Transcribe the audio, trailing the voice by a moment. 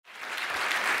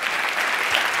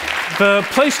The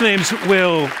place names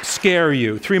will scare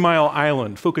you. 3 Mile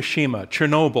Island, Fukushima,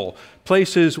 Chernobyl,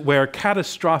 places where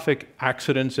catastrophic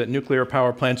accidents at nuclear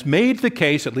power plants made the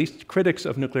case, at least critics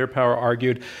of nuclear power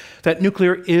argued, that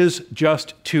nuclear is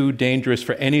just too dangerous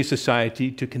for any society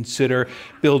to consider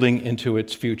building into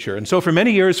its future. And so for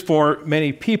many years, for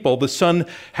many people, the sun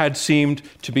had seemed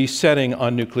to be setting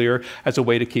on nuclear as a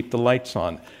way to keep the lights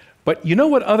on. But you know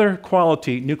what other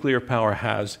quality nuclear power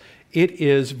has? It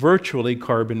is virtually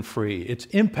carbon-free. Its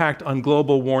impact on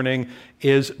global warming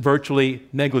is virtually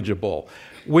negligible,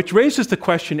 which raises the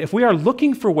question, if we are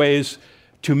looking for ways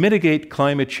to mitigate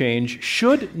climate change,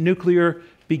 should nuclear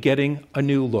be getting a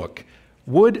new look?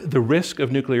 Would the risk of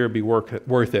nuclear be worth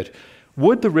it?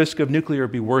 Would the risk of nuclear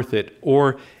be worth it,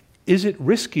 or is it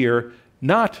riskier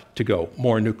not to go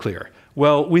more nuclear?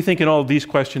 Well, we think in all of these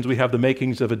questions we have the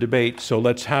makings of a debate, so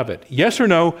let's have it. Yes or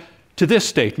no to this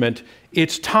statement: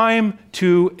 it's time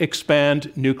to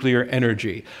expand nuclear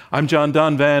energy. I'm John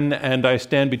Donvan, and I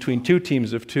stand between two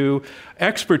teams of two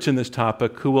experts in this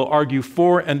topic who will argue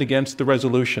for and against the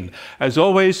resolution. As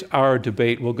always, our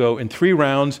debate will go in 3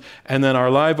 rounds, and then our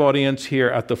live audience here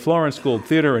at the Florence Gould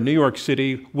Theater in New York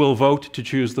City will vote to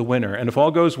choose the winner. And if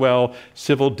all goes well,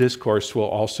 civil discourse will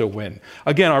also win.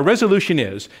 Again, our resolution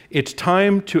is, it's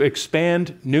time to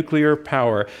expand nuclear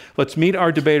power. Let's meet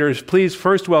our debaters. Please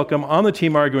first welcome on the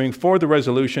team arguing for the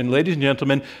resolution, ladies and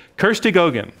gentlemen, Kirsty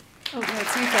Gogan. Oh, no,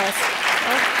 it's you first.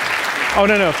 Oh,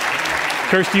 no.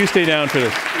 Kirsty, you stay down for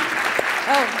this.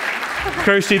 Oh.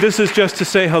 Kirsty, this is just to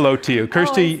say hello to you.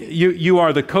 Kirsty, you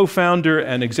are the co-founder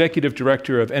and executive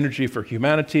director of Energy for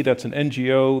Humanity. That's an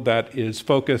NGO that is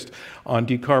focused on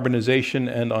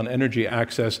decarbonization and on energy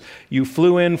access. You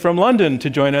flew in from London to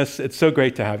join us. It's so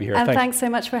great to have you here. And thanks so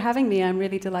much for having me. I'm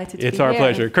really delighted to be here. It's our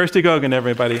pleasure. Kirsty Gogan,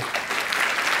 everybody.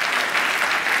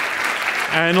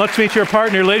 And let's meet your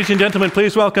partner. Ladies and gentlemen,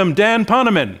 please welcome Dan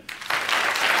Poneman.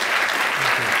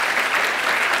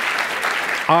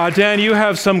 Dan, you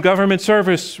have some government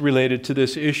service related to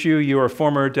this issue. You are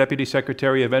former Deputy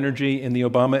Secretary of Energy in the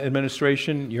Obama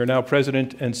administration. You're now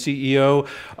President and CEO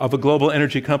of a global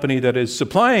energy company that is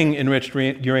supplying enriched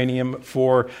uranium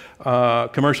for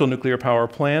commercial nuclear power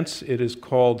plants. It is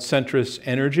called Centrus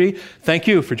Energy. Thank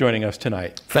you for joining us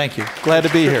tonight. Thank you. Glad to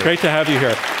be here. Great to have you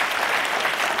here.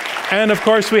 And of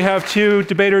course, we have 2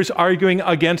 debaters arguing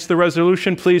against the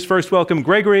resolution. Please first welcome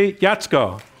Gregory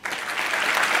Jaczko.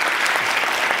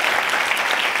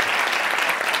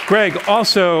 Greg,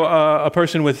 also a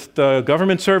person with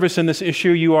government service in this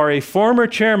issue, you are a former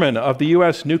chairman of the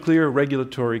U.S. Nuclear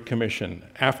Regulatory Commission,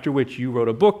 after which you wrote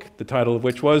a book, the title of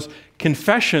which was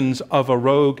Confessions of a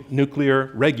Rogue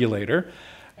Nuclear Regulator.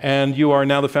 And you are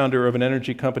now the founder of an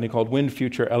energy company called Wind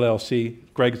Future LLC.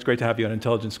 Greg, it's great to have you on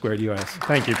Intelligence Squared US.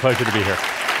 Thank you. Pleasure to be here.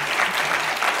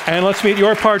 And let's meet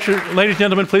your partner. Ladies and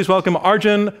gentlemen, please welcome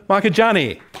Arjun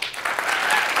Makhijani.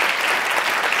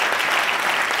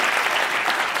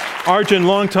 Arjun,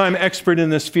 longtime expert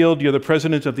in this field. You're the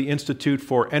president of the Institute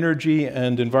for Energy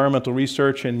and Environmental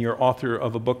Research, and you're author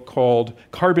of a book called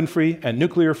Carbon Free and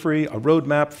Nuclear Free, a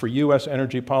roadmap for U.S.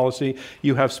 energy policy.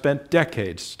 You have spent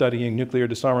decades studying nuclear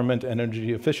disarmament and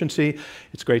energy efficiency.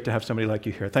 It's great to have somebody like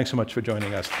you here. Thanks so much for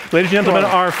joining us. Ladies and gentlemen,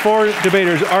 our 4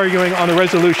 debaters arguing on the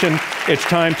resolution, it's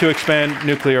time to expand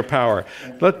nuclear power.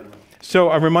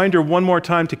 So a reminder one more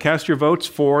time to cast your votes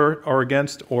for or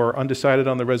against or undecided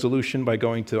on the resolution by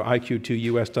going to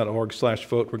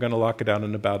iq2us.org/vote. We're going to lock it out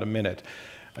in about a minute.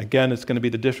 Again, it's going to be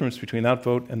the difference between that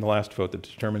vote and the last vote that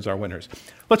determines our winners.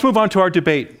 Let's move on to our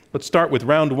debate. Let's start with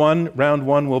round 1. Round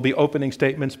 1 will be opening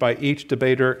statements by each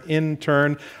debater in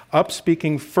turn. Up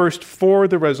speaking first for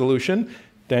the resolution.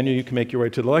 Daniel, you can make your way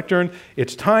to the lectern.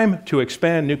 It's time to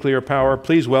expand nuclear power.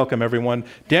 Please welcome, everyone,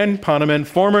 Dan Poneman,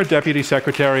 former Deputy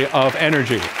Secretary of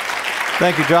Energy.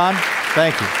 Thank you, John.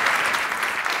 Thank you.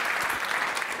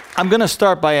 I'm going to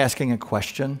start by asking a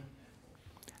question.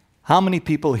 How many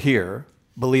people here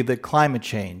believe that climate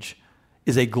change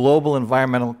is a global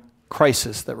environmental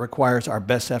crisis that requires our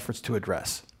best efforts to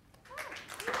address?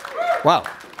 Wow.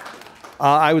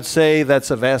 I would say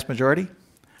that's a vast majority.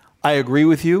 I agree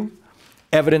with you.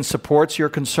 Evidence supports your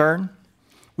concern.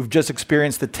 We've just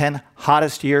experienced the 10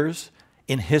 hottest years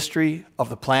in history of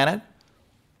the planet.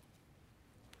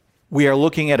 We are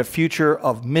looking at a future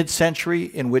of mid-century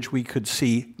in which we could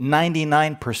see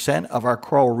 99% of our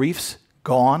coral reefs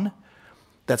gone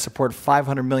that support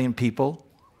 500 million people.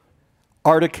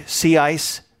 Arctic sea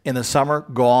ice in the summer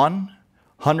gone.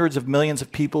 Hundreds of millions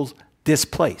of people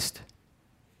displaced.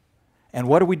 And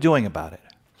what are we doing about it?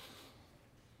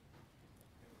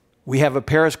 We have a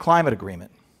Paris Climate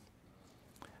Agreement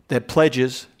that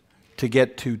pledges to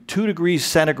get to 2 degrees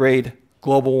centigrade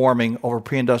global warming over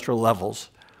pre-industrial levels,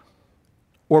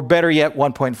 or better yet,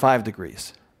 1.5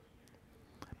 degrees.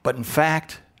 But in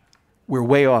fact, we're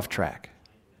way off track.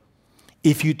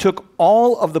 If you took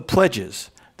all of the pledges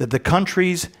that the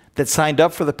countries that signed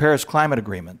up for the Paris Climate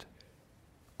Agreement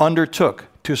undertook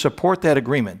to support that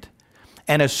agreement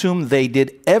and assumed they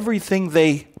did everything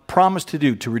they promised to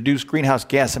do to reduce greenhouse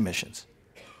gas emissions,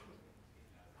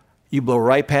 you blow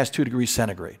right past 2 degrees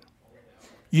centigrade.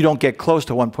 You don't get close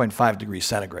to 1.5 degrees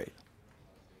centigrade.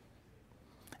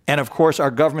 And of course,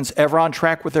 are governments ever on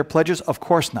track with their pledges? Of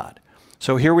course not.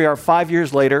 So here we are 5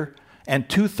 years later, and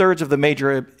 2/3 of the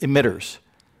major emitters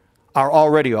are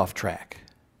already off track.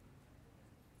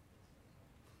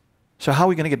 So how are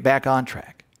we going to get back on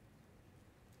track?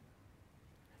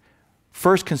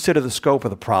 First, consider the scope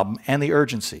of the problem and the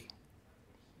urgency.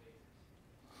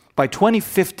 By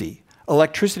 2050,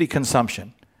 electricity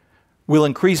consumption will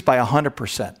increase by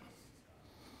 100%.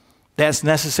 That's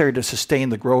necessary to sustain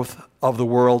the growth of the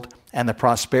world and the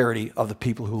prosperity of the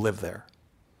people who live there.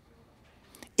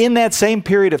 In that same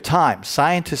period of time,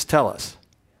 scientists tell us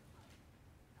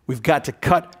we've got to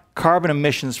cut carbon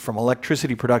emissions from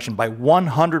electricity production by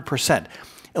 100%.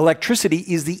 Electricity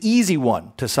is the easy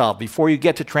one to solve before you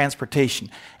get to transportation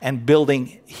and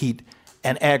building, heat,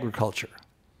 and agriculture.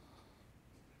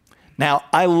 Now,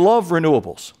 I love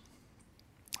renewables,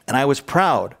 and I was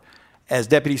proud as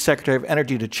Deputy Secretary of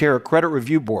Energy to chair a credit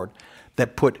review board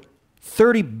that put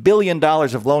 $30 billion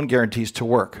of loan guarantees to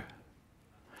work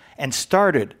and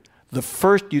started the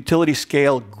first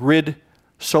utility-scale grid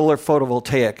solar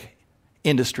photovoltaic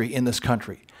industry in this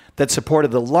country, that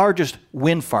supported the largest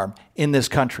wind farm in this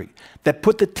country, that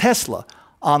put the Tesla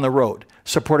on the road,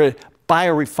 supported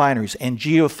biorefineries and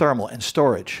geothermal and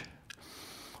storage.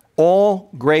 All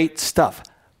great stuff.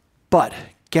 But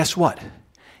guess what?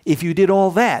 If you did all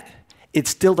that, it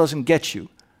still doesn't get you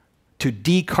to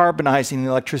decarbonizing the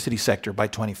electricity sector by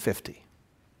 2050.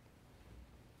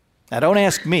 Now, don't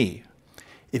ask me.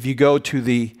 If you go to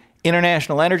the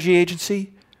International Energy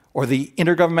Agency or the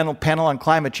Intergovernmental Panel on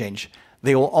Climate Change,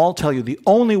 they will all tell you the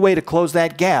only way to close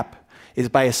that gap is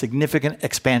by a significant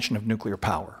expansion of nuclear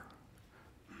power.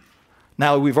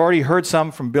 Now, we've already heard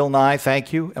some from Bill Nye,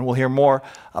 thank you, and we'll hear more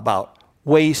about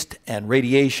waste and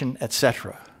radiation,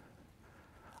 etc.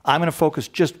 I'm going to focus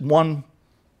just one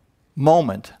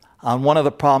moment on one of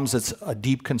the problems that's a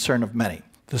deep concern of many,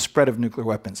 the spread of nuclear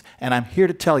weapons. And I'm here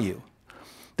to tell you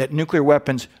that nuclear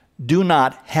weapons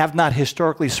have not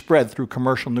historically spread through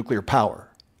commercial nuclear power.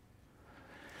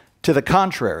 To the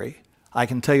contrary, I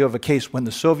can tell you of a case when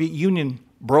the Soviet Union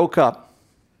broke up.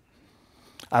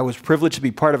 I was privileged to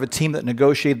be part of a team that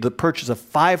negotiated the purchase of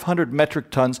 500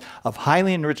 metric tons of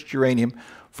highly enriched uranium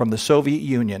from the Soviet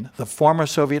Union, the former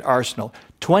Soviet arsenal,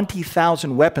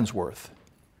 20,000 weapons worth.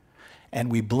 And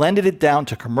we blended it down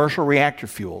to commercial reactor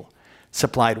fuel,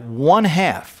 supplied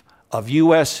 1/2 of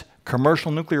U.S.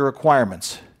 commercial nuclear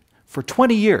requirements for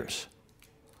 20 years.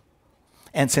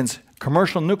 And since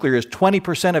commercial nuclear is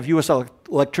 20% of U.S.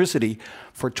 electricity,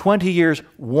 for 20 years,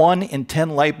 1 in 10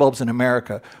 light bulbs in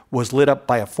America was lit up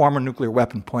by a former nuclear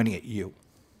weapon pointing at you.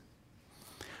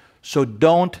 So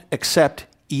don't accept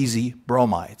easy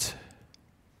bromides.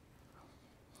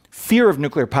 Fear of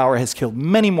nuclear power has killed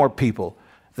many more people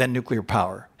than nuclear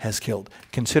power has killed.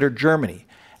 Consider Germany.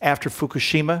 After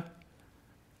Fukushima,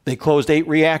 they closed 8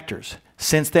 reactors.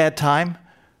 Since that time,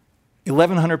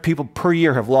 1,100 people per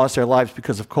year have lost their lives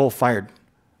because of coal-fired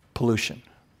pollution.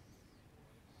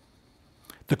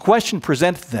 The question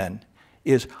presented then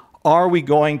is, are we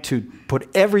going to put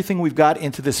everything we've got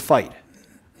into this fight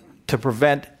to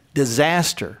prevent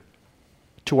disaster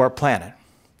to our planet?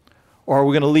 Or are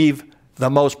we going to leave the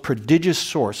most prodigious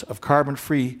source of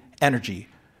carbon-free energy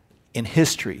in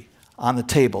history on the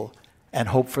table and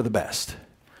hope for the best?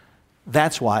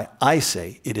 That's why I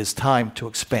say it is time to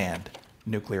expand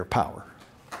nuclear power.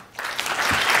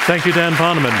 Thank you, Dan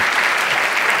Poneman.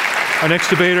 Our next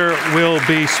debater will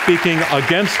be speaking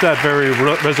against that very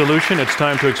resolution. It's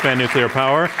time to expand nuclear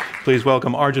power. Please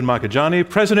welcome Arjun Makhijani,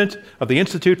 President of the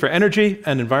Institute for Energy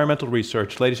and Environmental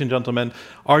Research. Ladies and gentlemen,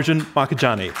 Arjun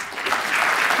Makhijani.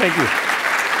 Thank you.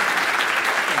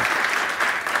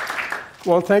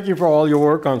 Well, thank you for all your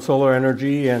work on solar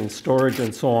energy and storage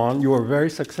and so on. You were very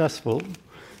successful,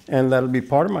 and that'll be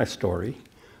part of my story.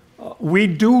 We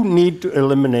do need to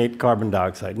eliminate carbon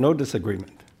dioxide, no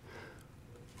disagreement.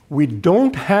 We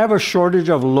don't have a shortage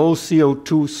of low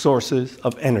CO2 sources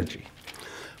of energy,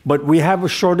 but we have a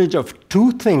shortage of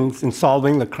 2 things in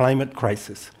solving the climate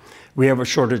crisis. We have a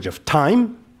shortage of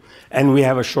time, and we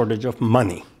have a shortage of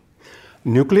money.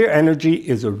 Nuclear energy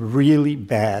is really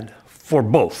bad for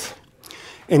both.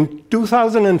 In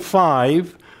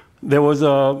 2005, there was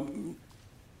a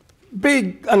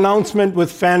big announcement with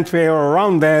fanfare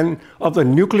around then of the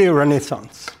nuclear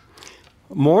renaissance.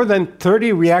 More than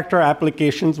 30 reactor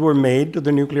applications were made to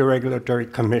the Nuclear Regulatory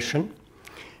Commission.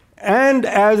 And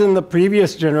as in the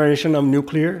previous generation of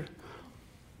nuclear,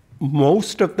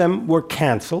 most of them were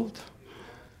canceled.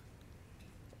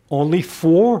 Only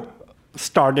 4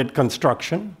 started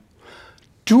construction.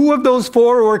 2 of those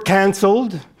 4 were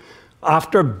canceled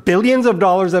after billions of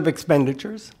dollars of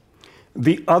expenditures.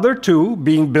 The other 2,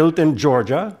 being built in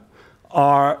Georgia,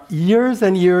 are years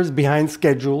and years behind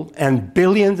schedule and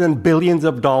billions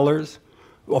of dollars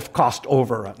of cost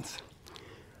overruns.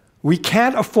 We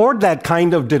can't afford that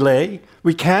kind of delay.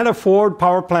 We can't afford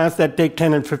power plants that take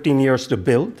 10 and 15 years to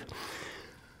build.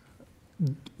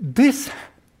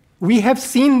 We have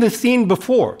seen this scene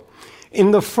before. In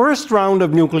the first round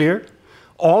of nuclear,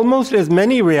 almost as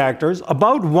many reactors,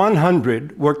 about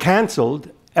 100, were canceled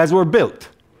as were built.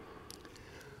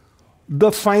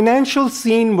 The financial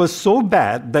scene was so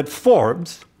bad that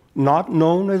Forbes, not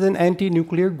known as an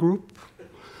anti-nuclear group,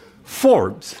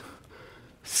 Forbes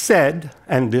said,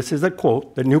 and this is a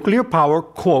quote, the nuclear power,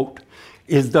 quote,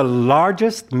 is the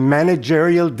largest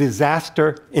managerial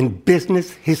disaster in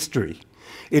business history.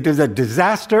 It is a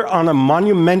disaster on a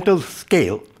monumental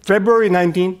scale. February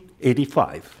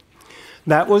 1985.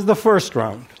 That was the first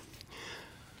round.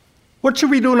 What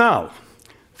should we do now?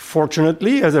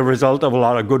 Fortunately, as a result of a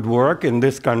lot of good work in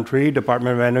this country,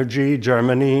 Department of Energy,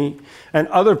 Germany, and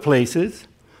other places,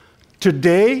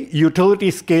 today,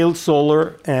 utility-scale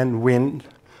solar and wind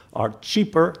are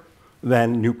cheaper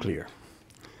than nuclear.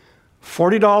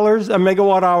 $40 a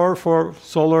megawatt hour for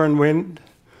solar and wind,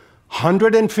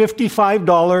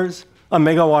 $155 a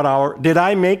megawatt hour. Did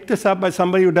I make this up by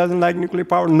somebody who doesn't like nuclear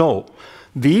power? No.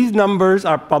 These numbers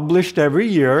are published every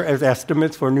year as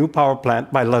estimates for new power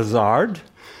plant by Lazard,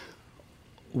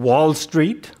 Wall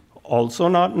Street, also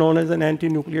not known as an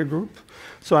anti-nuclear group.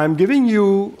 So I'm giving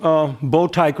you bow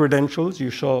tie credentials.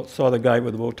 You saw the guy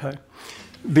with the bow tie.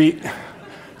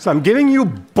 So I'm giving you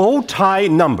bow tie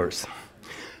numbers.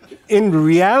 In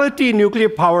reality, nuclear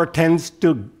power tends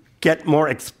to get more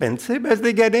expensive as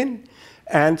they get in,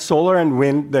 and solar and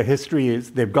wind, the history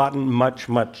is they've gotten much,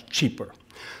 much cheaper.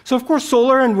 So of course,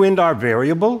 solar and wind are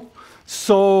variable.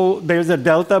 So there's a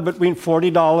delta between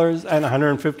 $40 and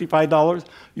 $155.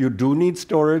 You do need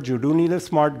storage, you do need a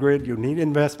smart grid, you need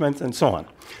investments, and so on.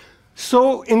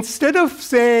 So instead of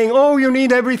saying, oh, you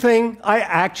need everything, I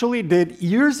actually did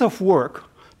years of work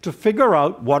to figure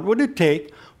out what would it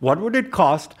take, what would it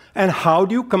cost, and how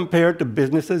do you compare to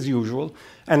business as usual.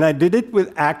 And I did it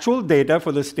with actual data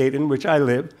for the state in which I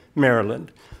live,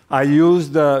 Maryland. I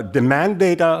used the demand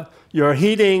data, your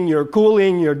heating, your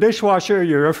cooling, your dishwasher,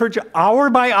 your refrigerator,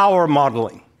 hour-by-hour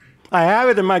modeling. I have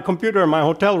it in my computer in my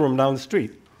hotel room down the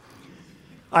street.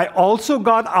 I also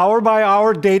got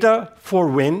hour-by-hour data for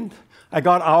wind. I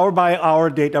got hour-by-hour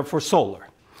data for solar.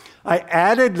 I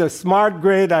added the smart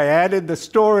grid, I added the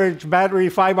storage, battery,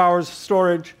 5 hours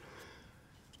storage.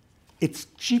 It's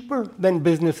cheaper than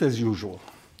business as usual,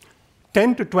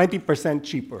 10 to 20%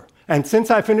 cheaper. And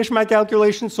since I finished my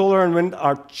calculations, solar and wind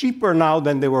are cheaper now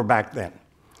than they were back then.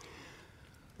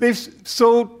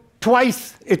 So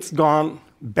twice it's gone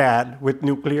bad with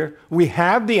nuclear. We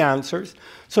have the answers.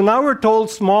 So now we're told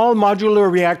small modular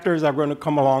reactors are going to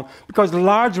come along because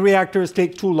large reactors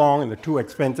take too long and they're too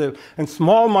expensive. And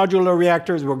small modular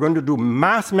reactors, we're going to do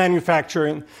mass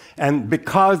manufacturing. And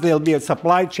because there'll be a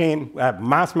supply chain,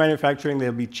 mass manufacturing,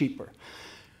 they'll be cheaper.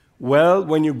 Well,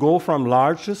 when you go from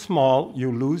large to small,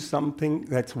 you lose something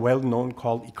that's well known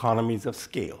called economies of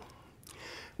scale.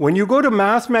 When you go to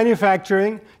mass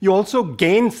manufacturing, you also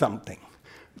gain something.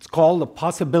 It's called the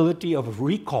possibility of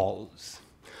recalls.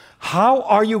 How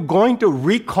are you going to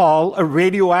recall a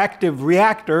radioactive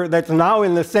reactor that's now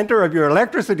in the center of your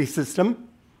electricity system?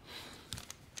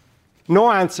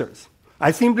 No answers.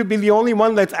 I seem to be the only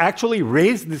one that's actually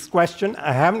raised this question.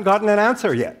 I haven't gotten an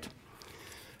answer yet.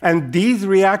 And these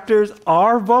reactors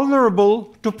are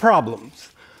vulnerable to problems.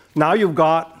 Now you've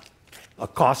got a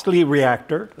costly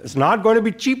reactor. It's not going to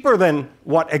be cheaper than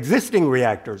what existing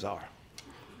reactors are.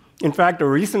 In fact, a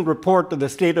recent report to the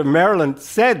state of Maryland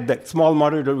said that small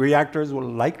modular reactors will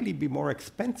likely be more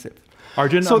expensive.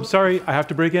 Arjun, I'm sorry, I have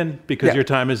to break in because your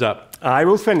time is up. I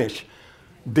will finish.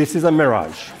 This is a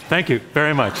mirage. Thank you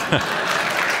very much.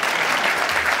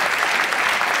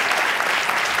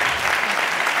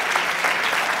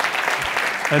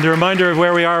 And a reminder of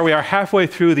where we are. We are halfway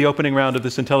through the opening round of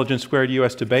this Intelligence Squared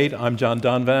U.S. debate. I'm John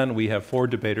Donvan. We have 4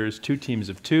 debaters, 2 teams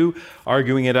of 2,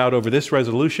 arguing it out over this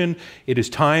resolution. It is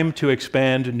time to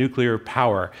expand nuclear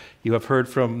power. You have heard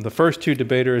from the first 2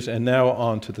 debaters, and now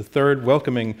on to the third.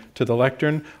 Welcoming to the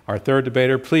lectern, our third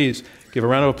debater. Please give a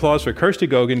round of applause for Kirsty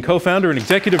Gogan, co-founder and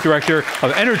executive director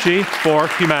of Energy for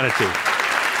Humanity.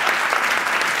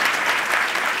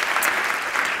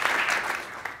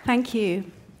 Thank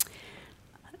you.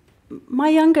 My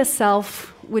younger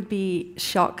self would be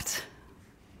shocked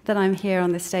that I'm here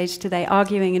on this stage today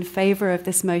arguing in favor of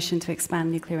this motion to expand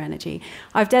nuclear energy.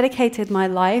 I've dedicated my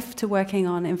life to working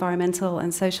on environmental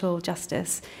and social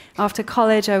justice. After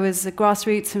college, I was a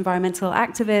grassroots environmental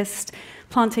activist,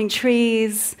 planting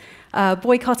trees,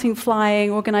 boycotting flying,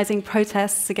 organizing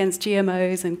protests against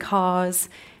GMOs and cars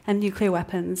and nuclear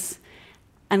weapons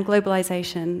and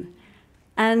globalization.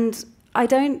 And I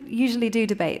don't usually do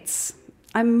debates.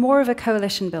 I'm more of a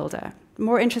coalition builder,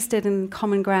 more interested in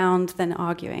common ground than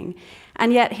arguing.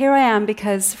 And yet here I am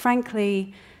because,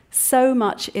 frankly, so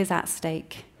much is at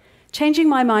stake. Changing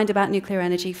my mind about nuclear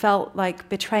energy felt like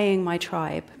betraying my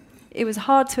tribe. It was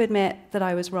hard to admit that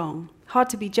I was wrong, hard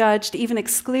to be judged, even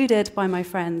excluded by my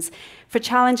friends, for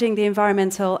challenging the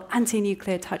environmental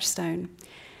anti-nuclear touchstone.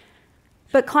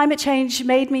 But climate change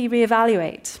made me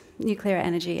reevaluate nuclear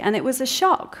energy, and it was a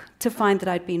shock to find that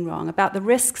I'd been wrong about the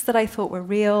risks that I thought were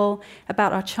real,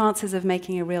 about our chances of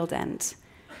making a real dent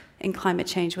in climate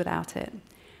change without it.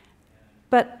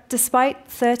 But despite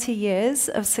 30 years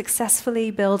of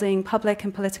successfully building public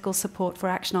and political support for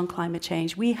action on climate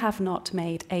change, we have not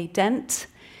made a dent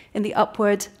in the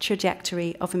upward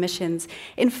trajectory of emissions.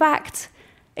 In fact,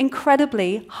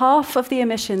 incredibly, half of the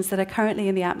emissions that are currently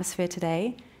in the atmosphere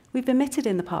today, we've emitted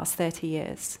in the past 30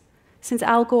 years. Since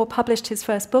Al Gore published his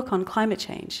first book on climate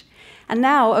change. And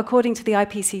now, according to the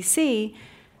IPCC,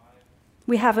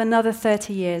 we have another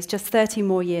 30 years, just 30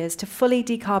 more years, to fully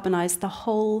decarbonize the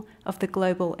whole of the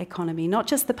global economy, not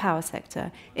just the power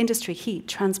sector, industry, heat,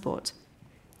 transport.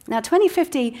 Now,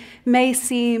 2050 may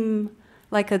seem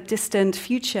like a distant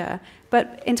future,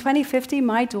 but in 2050,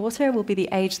 my daughter will be the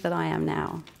age that I am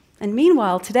now. And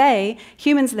meanwhile, today,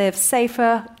 humans live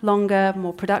safer, longer,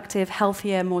 more productive,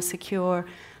 healthier, more secure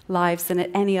lives than at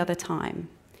any other time.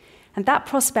 And that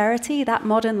prosperity, that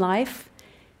modern life,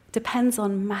 depends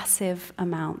on massive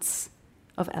amounts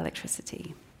of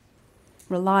electricity,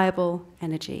 reliable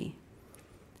energy.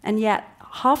 And yet,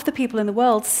 half the people in the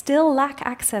world still lack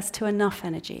access to enough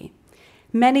energy.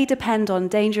 Many depend on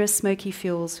dangerous smoky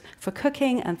fuels for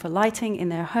cooking and for lighting in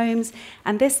their homes,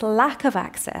 and this lack of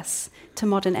access to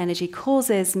modern energy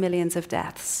causes millions of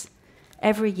deaths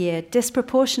every year,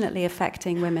 disproportionately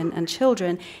affecting women and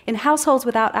children. In households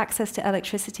without access to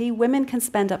electricity, women can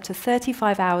spend up to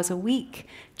 35 hours a week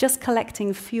just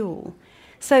collecting fuel.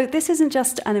 So this isn't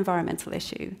just an environmental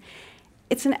issue.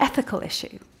 It's an ethical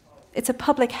issue. It's a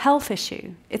public health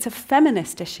issue. It's a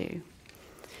feminist issue.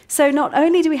 So not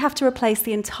only do we have to replace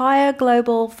the entire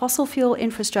global fossil fuel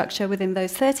infrastructure within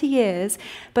those 30 years,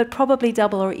 but probably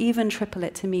double or even triple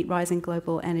it to meet rising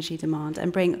global energy demand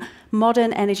and bring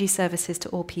modern energy services to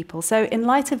all people. So in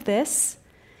light of this,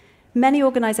 many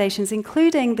organizations,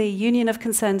 including the Union of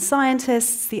Concerned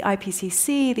Scientists, the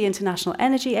IPCC, the International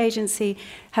Energy Agency,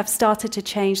 have started to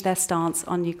change their stance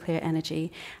on nuclear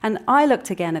energy. And I looked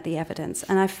again at the evidence,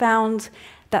 and I found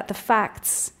that the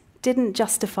facts didn't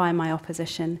justify my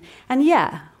opposition. And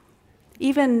yeah,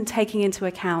 even taking into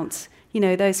account,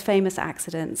 those famous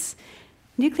accidents,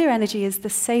 nuclear energy is the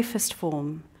safest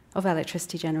form of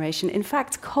electricity generation. In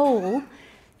fact, coal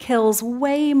kills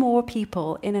way more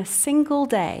people in a single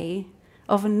day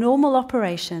of normal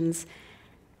operations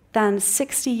than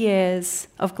 60 years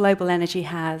of global energy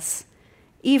has,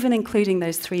 even including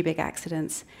those 3 big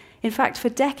accidents. In fact, for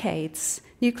decades,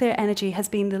 nuclear energy has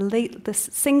been the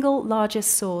single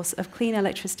largest source of clean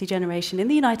electricity generation in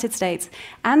the United States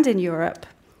and in Europe,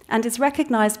 and is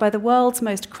recognized by the world's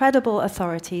most credible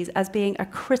authorities as being a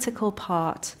critical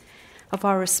part of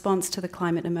our response to the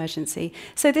climate emergency.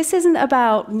 So this isn't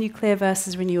about nuclear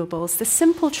versus renewables. The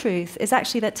simple truth is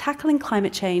actually that tackling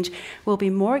climate change will be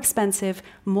more expensive,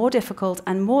 more difficult,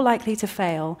 and more likely to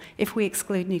fail if we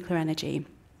exclude nuclear energy.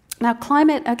 Now,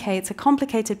 climate, okay, it's a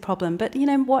complicated problem, but you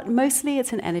know what? Mostly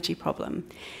it's an energy problem.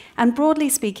 And broadly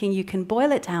speaking, you can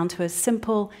boil it down to a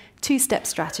simple 2-step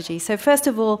strategy. So first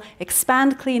of all,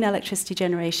 expand clean electricity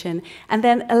generation, and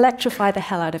then electrify the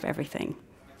hell out of everything.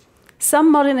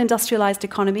 Some modern industrialized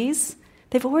economies,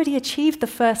 they've already achieved the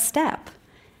first step.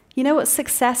 You know what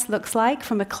success looks like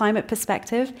from a climate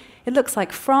perspective? It looks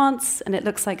like France and it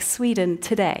looks like Sweden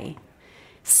today.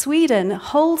 Sweden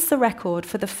holds the record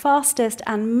for the fastest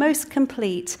and most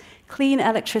complete clean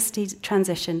electricity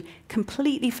transition,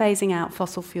 completely phasing out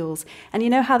fossil fuels. And you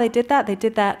know how they did that? They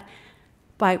did that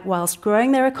whilst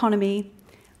growing their economy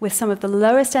with some of the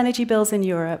lowest energy bills in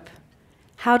Europe.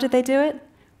 How did they do it?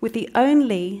 With the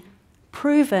only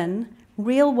proven,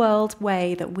 real-world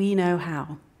way that we know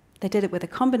how. They did it with a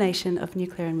combination of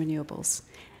nuclear and renewables.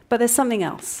 But there's something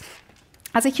else.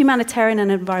 As a humanitarian and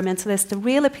environmentalist, the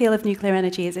real appeal of nuclear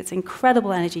energy is its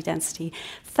incredible energy density,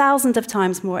 thousands of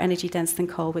times more energy dense than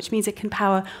coal, which means it can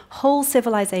power whole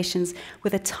civilizations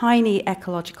with a tiny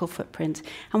ecological footprint.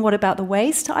 And what about the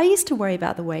waste? I used to worry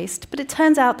about the waste, but it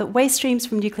turns out that waste streams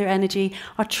from nuclear energy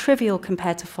are trivial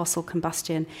compared to fossil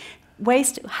combustion.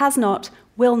 Waste has not,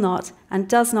 will not, and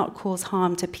does not cause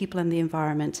harm to people and the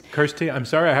environment. Kirsty, I'm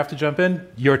sorry, I have to jump in.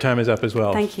 Your time is up as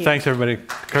well. Thank you. Thanks, everybody.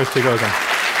 Kirsty goes on.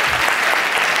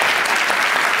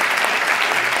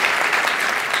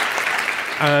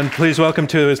 And please welcome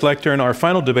to his lectern our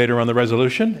final debater on the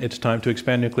resolution. It's time to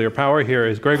expand nuclear power. Here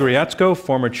is Gregory Jaczko,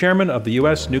 former chairman of the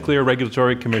U.S. Nuclear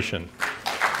Regulatory Commission.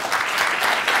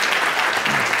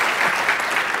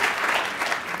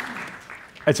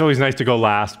 It's always nice to go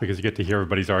last because you get to hear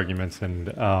everybody's arguments. And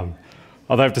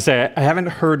although I have to say, I haven't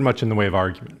heard much in the way of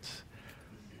arguments.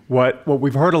 What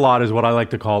we've heard a lot is what I like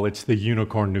to call it's the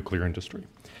unicorn nuclear industry.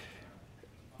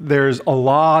 There's a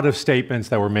lot of statements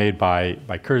that were made by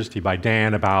Kirsty, by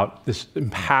Dan, about this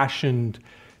impassioned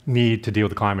need to deal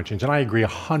with climate change, and I agree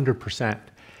 100%. And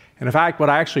in fact, what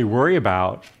I actually worry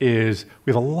about is we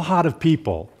have a lot of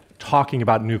people talking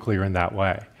about nuclear in that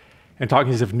way, and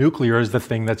talking as if nuclear is the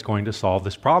thing that's going to solve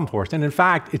this problem for us. And in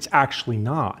fact, it's actually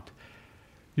not.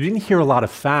 You didn't hear a lot of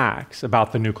facts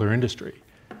about the nuclear industry,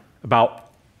 about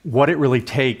what it really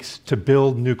takes to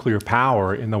build nuclear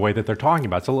power in the way that they're talking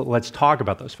about. So let's talk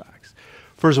about those facts.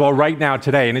 First of all, right now,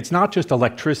 today, and it's not just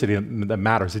electricity that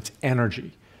matters, it's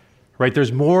energy, right?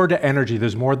 There's more to energy,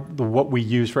 there's more to what we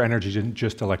use for energy than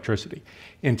just electricity.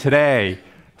 And today,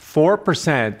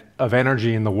 4% of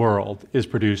energy in the world is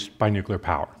produced by nuclear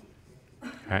power,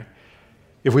 okay?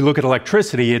 If we look at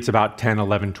electricity, it's about 10,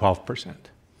 11, 12%.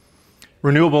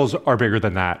 Renewables are bigger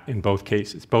than that in both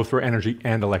cases, both for energy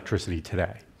and electricity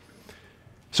today.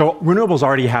 So renewables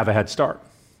already have a head start,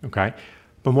 okay?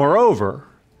 But moreover,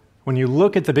 when you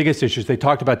look at the biggest issues, they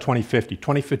talked about 2050.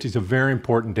 2050 is a very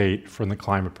important date from the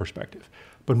climate perspective.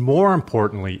 But more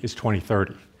importantly is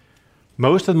 2030.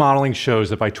 Most of the modeling shows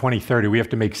that by 2030, we have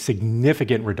to make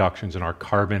significant reductions in our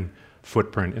carbon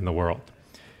footprint in the world.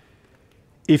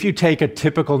 If you take a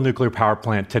typical nuclear power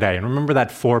plant today, and remember that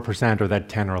 4% or that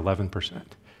 10 or 11%,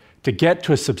 to get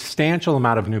to a substantial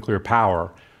amount of nuclear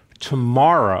power,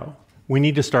 tomorrow we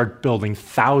need to start building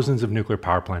thousands of nuclear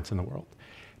power plants in the world,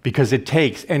 because it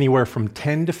takes anywhere from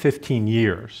 10 to 15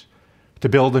 years to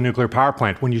build a nuclear power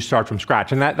plant when you start from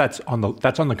scratch. And that's on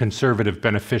the conservative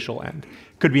beneficial end.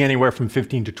 It could be anywhere from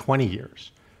 15 to 20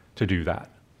 years to do that.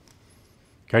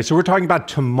 Okay, so we're talking about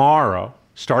tomorrow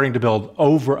starting to build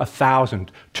over 1,000,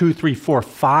 2, 3, 4,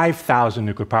 5,000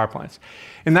 nuclear power plants.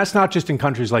 And that's not just in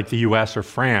countries like the US or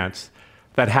France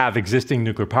that have existing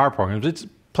nuclear power programs, it's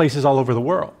places all over the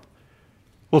world.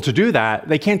 Well, to do that,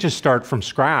 they can't just start from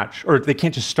scratch, or they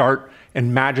can't just start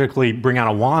and magically bring out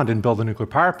a wand and build a nuclear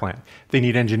power plant. They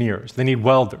need engineers, they need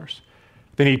welders,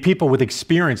 they need people with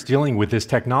experience dealing with this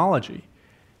technology.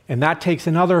 And that takes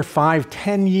another 5,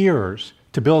 10 years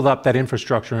to build up that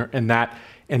infrastructure and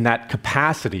that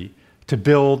capacity to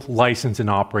build, license, and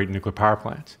operate nuclear power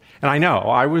plants. And I know,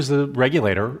 I was the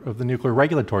regulator of the Nuclear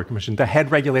Regulatory Commission, the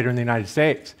head regulator in the United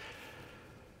States.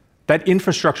 That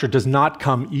infrastructure does not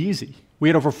come easy. We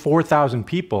had over 4,000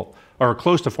 people, or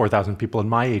close to 4,000 people in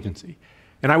my agency.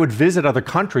 And I would visit other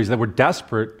countries that were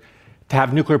desperate to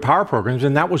have nuclear power programs,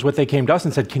 and that was what they came to us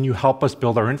and said, can you help us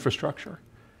build our infrastructure?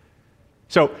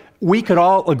 So we could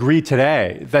all agree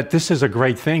today that this is a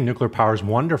great thing, nuclear power is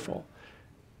wonderful.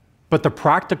 But the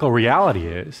practical reality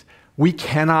is we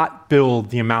cannot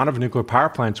build the amount of nuclear power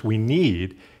plants we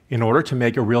need in order to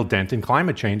make a real dent in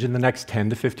climate change in the next 10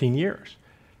 to 15 years.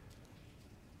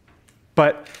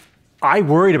 But I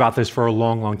worried about this for a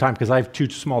long, long time because I have 2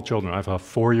 small children. I have a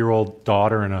 4-year-old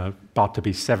daughter and a about to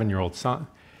be 7-year-old son.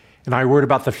 And I worried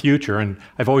about the future, and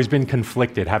I've always been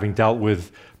conflicted, having dealt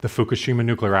with the Fukushima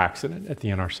nuclear accident at the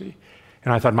NRC.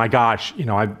 And I thought, my gosh,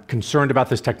 I'm concerned about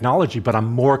this technology, but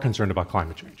I'm more concerned about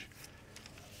climate change.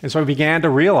 And so I began to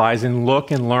realize and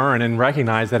look and learn and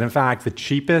recognize that, in fact, the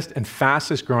cheapest and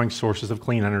fastest growing sources of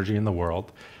clean energy in the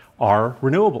world are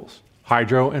renewables.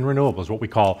 hydro and renewables, what we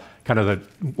call kind of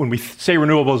when we say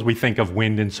renewables, we think of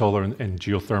wind and solar and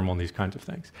geothermal and these kinds of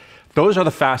things. Those are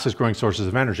the fastest growing sources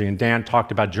of energy, and Dan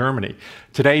talked about Germany.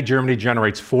 Today, Germany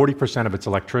generates 40% of its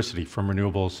electricity from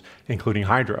renewables, including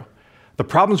hydro. The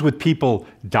problems with people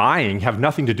dying have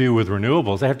nothing to do with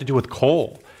renewables, they have to do with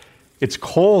coal. It's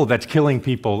coal that's killing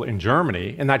people in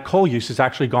Germany, and that coal use has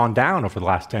actually gone down over the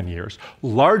last 10 years,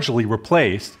 largely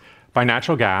replaced by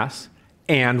natural gas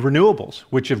and renewables,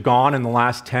 which have gone in the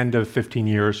last 10 to 15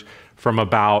 years from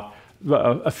about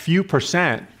a few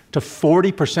percent to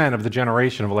 40% of the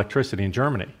generation of electricity in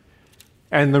Germany.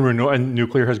 And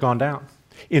nuclear has gone down.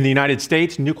 In the United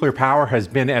States, nuclear power has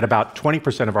been at about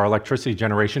 20% of our electricity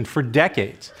generation for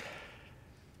decades.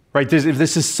 Right? If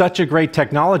this is such a great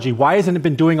technology, why hasn't it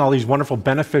been doing all these wonderful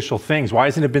beneficial things? Why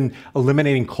hasn't it been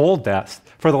eliminating coal deaths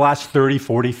for the last 30,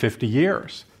 40, 50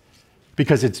 years?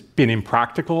 Because it's been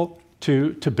impractical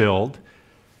to build.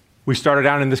 We started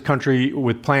out in this country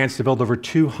with plans to build over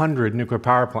 200 nuclear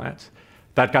power plants.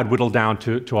 That got whittled down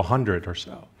to 100 or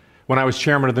so. When I was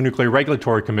chairman of the Nuclear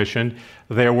Regulatory Commission,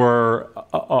 there were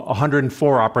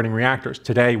 104 operating reactors.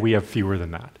 Today, we have fewer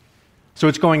than that. So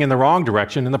it's going in the wrong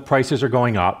direction, and the prices are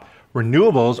going up.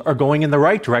 Renewables are going in the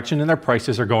right direction, and their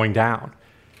prices are going down.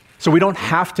 So we don't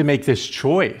have to make this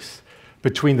choice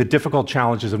between the difficult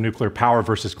challenges of nuclear power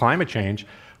versus climate change.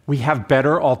 We have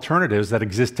better alternatives that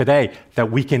exist today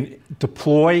that we can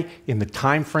deploy in the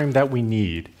time frame that we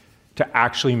need to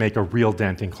actually make a real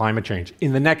dent in climate change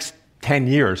in the next 10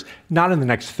 years, not in the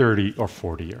next 30 or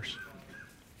 40 years.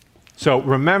 So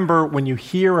remember, when you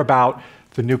hear about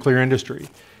the nuclear industry,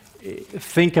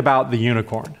 think about the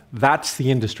unicorn. That's the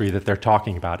industry that they're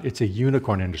talking about. It's a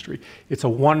unicorn industry. It's a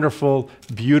wonderful,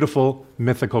 beautiful,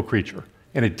 mythical creature,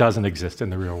 and it doesn't exist in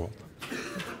the real world.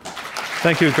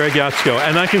 Thank you, Greg Yatsko.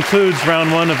 And that concludes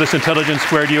round one of this Intelligence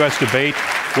Squared U.S. debate,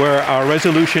 where our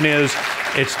resolution is,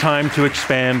 it's time to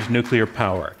expand nuclear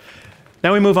power.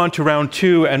 Now we move on to round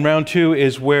two, and round two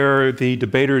is where the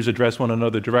debaters address one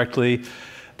another directly.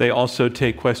 They also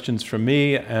take questions from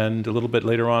me and a little bit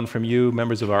later on from you,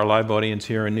 members of our live audience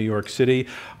here in New York City.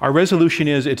 Our resolution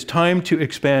is, it's time to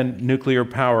expand nuclear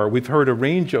power. We've heard a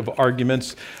range of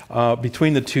arguments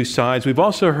between the two sides. We've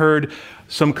also heard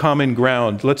some common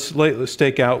ground. Let's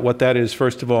stake out what that is,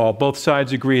 first of all. Both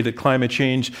sides agree that climate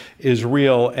change is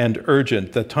real and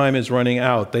urgent, that time is running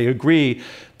out. They agree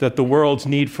that the world's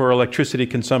need for electricity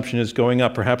consumption is going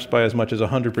up, perhaps by as much as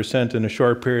 100% in a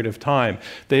short period of time.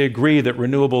 They agree that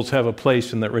renewables have a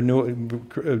place and that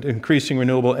increasing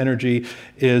renewable energy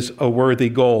is a worthy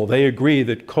goal. They agree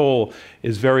that coal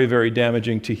is very, very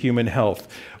damaging to human health.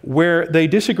 Where they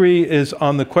disagree is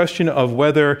on the question of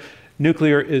whether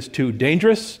nuclear is too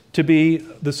dangerous to be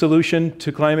the solution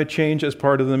to climate change as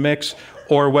part of the mix,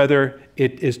 or whether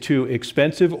it is too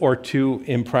expensive or too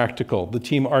impractical. The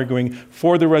team arguing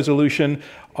for the resolution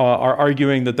are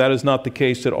arguing that that is not the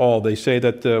case at all. They say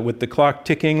that with the clock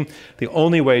ticking, the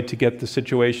only way to get the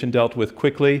situation dealt with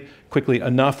quickly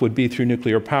enough would be through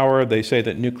nuclear power. They say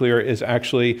that nuclear is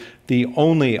actually the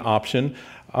only option.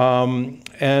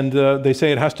 And they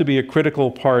say it has to be a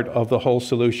critical part of the whole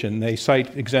solution. They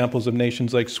cite examples of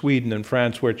nations like Sweden and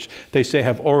France, which they say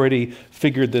have already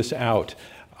figured this out.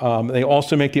 They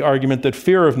also make the argument that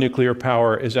fear of nuclear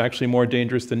power is actually more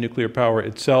dangerous than nuclear power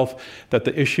itself, that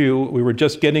the issue, we were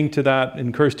just getting to that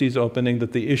in Kirsty's opening,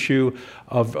 that the issue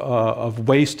of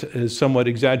waste is somewhat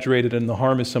exaggerated and the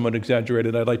harm is somewhat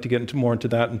exaggerated. I'd like to get more into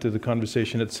that, into the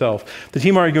conversation itself. The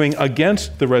team arguing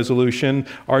against the resolution,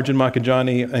 Arjun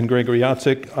Makhijani and Gregory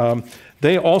Yatsik,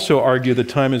 they also argue that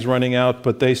time is running out,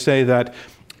 but they say that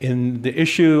in the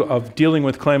issue of dealing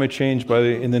with climate change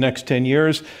in the next 10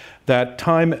 years, that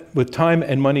with time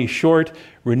and money short,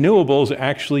 renewables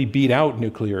actually beat out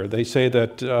nuclear. They say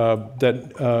that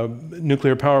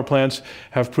nuclear power plants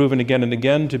have proven again and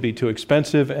again to be too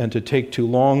expensive and to take too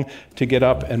long to get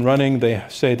up and running. They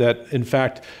say that, in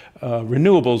fact,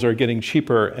 renewables are getting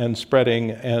cheaper and spreading,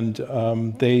 and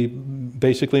they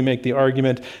basically make the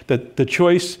argument that the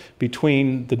choice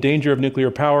between the danger of nuclear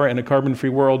power and a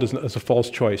carbon-free world is a false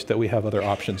choice, that we have other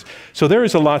options. So there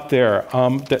is a lot there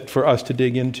for us to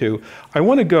dig into. I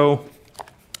want to go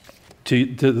to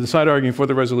the side arguing for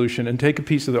the resolution and take a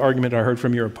piece of the argument I heard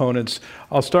from your opponents.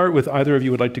 I'll start with either of you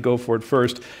would like to go for it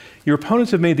first. Your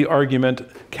opponents have made the argument,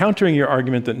 countering your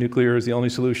argument that nuclear is the only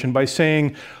solution, by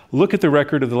saying, look at the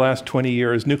record of the last 20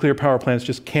 years. Nuclear power plants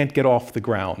just can't get off the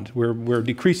ground. We're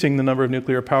decreasing the number of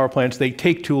nuclear power plants. They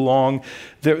take too long.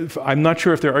 I'm not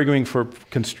sure if they're arguing for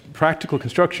practical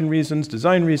construction reasons,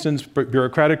 design reasons,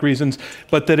 bureaucratic reasons,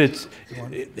 but that it's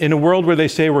in a world where they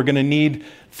say we're going to need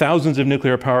thousands of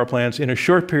nuclear power plants in a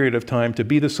short period of time to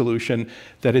be the solution,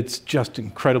 that it's just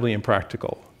incredibly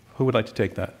impractical. Who would like to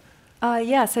take that?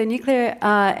 So nuclear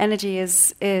energy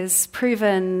is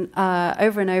proven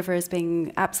over and over as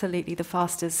being absolutely the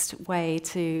fastest way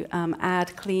to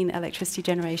add clean electricity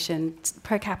generation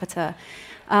per capita.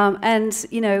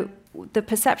 The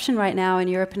perception right now in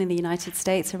Europe and in the United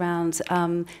States around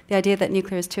the idea that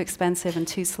nuclear is too expensive and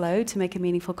too slow to make a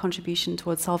meaningful contribution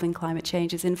towards solving climate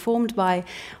change is informed by,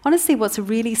 honestly, what's a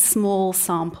really small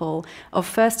sample of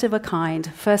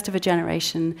first-of-a-kind,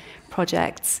 first-of-a-generation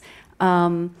projects.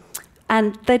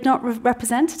 And they're not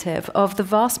representative of the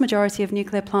vast majority of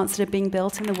nuclear plants that are being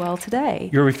built in the world today.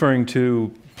 You're referring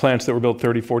to plants that were built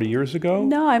 30, 40 years ago?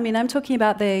 No, I mean, I'm talking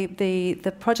about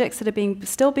the projects that are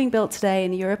still being built today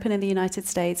in Europe and in the United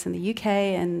States and the UK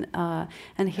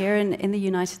and here in the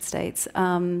United States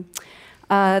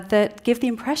that give the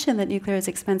impression that nuclear is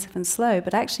expensive and slow.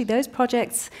 But actually, those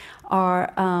projects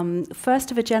are first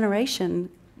of a generation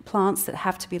plants that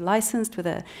have to be licensed with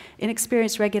an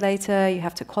inexperienced regulator. You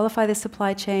have to qualify the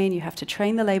supply chain, you have to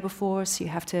train the labor force, you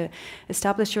have to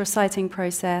establish your siting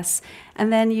process,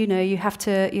 and then you have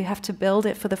to build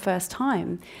it for the first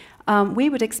time. We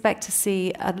would expect to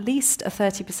see at least a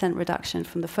 30% reduction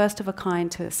from the first of a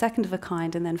kind to a second of a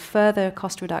kind, and then further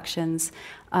cost reductions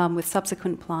with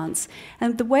subsequent plants.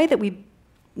 And the way that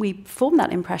we form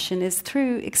that impression is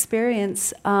through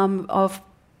experience of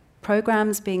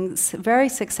programs being very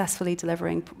successfully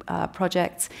delivering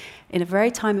projects in a very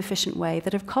time-efficient way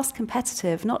that are cost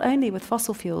competitive, not only with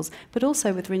fossil fuels, but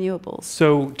also with renewables.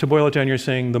 So to boil it down, you're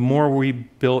saying the more we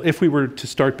build, if we were to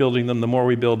start building them, the more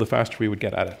we build, the faster we would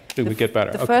get at it. It would get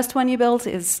better. The first one you build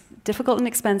is difficult and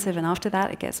expensive, and after that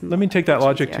it gets Let me take that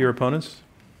logic easier. to your opponents.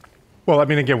 Well, I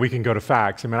mean, again, we can go to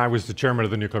facts. I mean, I was the chairman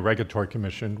of the Nuclear Regulatory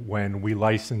Commission when we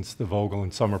licensed the Vogtle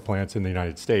and Summer plants in the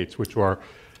United States, which were,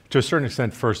 to a certain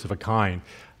extent, first of a kind.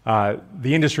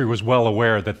 The industry was well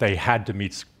aware that they had to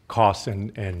meet costs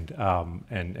and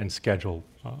schedule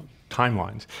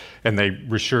timelines, and they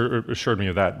assured me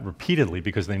of that repeatedly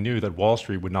because they knew that Wall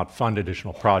Street would not fund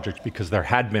additional projects because there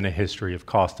had been a history of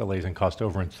cost delays and cost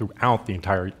overruns throughout the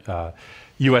entire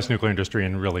U.S. nuclear industry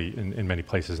and really in many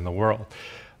places in the world.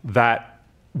 That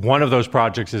one of those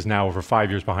projects is now over 5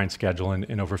 years behind schedule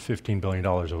and over $15 billion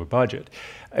over budget.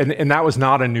 And that was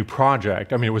not a new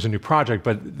project. I mean, it was a new project,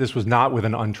 but this was not with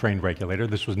an untrained regulator.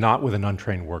 This was not with an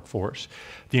untrained workforce.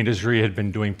 The industry had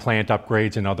been doing plant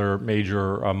upgrades and other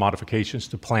major modifications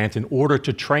to plant in order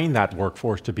to train that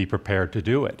workforce to be prepared to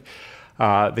do it.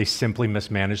 They simply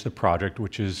mismanaged the project,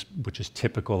 which is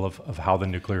typical of how the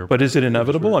nuclear... But is it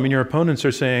inevitable? I mean, your opponents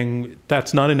are saying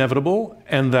that's not inevitable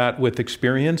and that with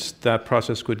experience, that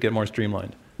process could get more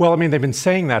streamlined. Well, I mean, they've been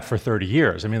saying that for 30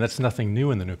 years. I mean, that's nothing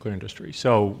new in the nuclear industry.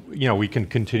 So, we can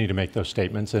continue to make those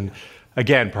statements. And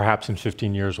again, perhaps in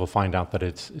 15 years, we'll find out that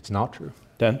it's not true.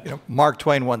 Dan? Mark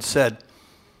Twain once said,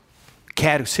 "A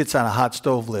cat who sits on a hot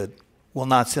stove lid will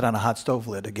not sit on a hot stove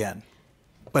lid again.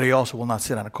 But he also will not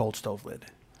sit on a cold stove lid."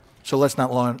 So let's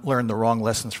not learn the wrong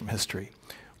lessons from history.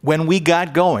 When we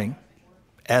got going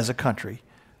as a country,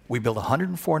 we built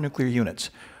 104 nuclear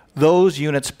units. Those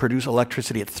units produce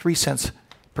electricity at 3 cents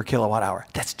per kilowatt hour.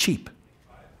 That's cheap.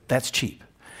 That's cheap.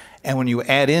 And when you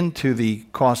add into the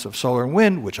cost of solar and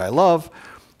wind, which I love,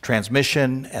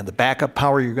 transmission and the backup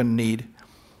power you're going to need,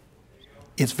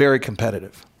 it's very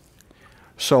competitive.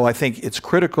 So I think it's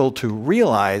critical to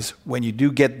realize when you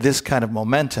do get this kind of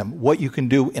momentum, what you can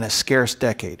do in a scarce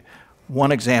decade.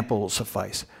 One example will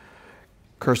suffice.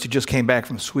 Kirsty just came back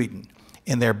from Sweden.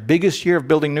 In their biggest year of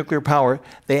building nuclear power,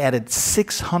 they added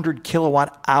 600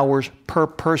 kilowatt hours per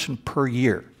person per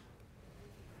year.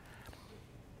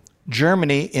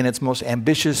 Germany, in its most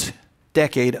ambitious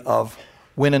decade of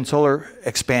wind and solar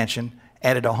expansion,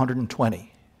 added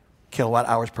 120 kilowatt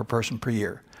hours per person per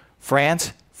year.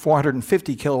 France,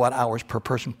 450 kilowatt hours per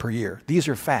person per year. These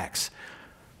are facts.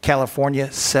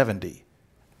 California, 70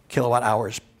 kilowatt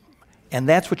hours. And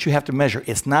that's what you have to measure.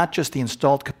 It's not just the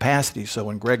installed capacity. So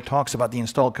when Greg talks about the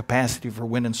installed capacity for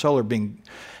wind and solar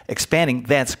expanding,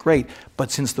 that's great. But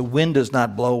since the wind does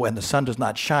not blow and the sun does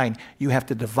not shine, you have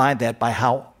to divide that by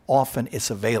how often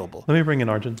it's available. Let me bring in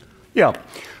Arjun. Yeah.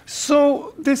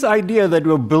 So this idea that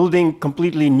we're building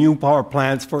completely new power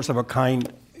plants, first of a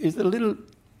kind, is a little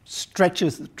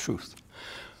stretches the truth.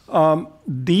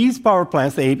 These power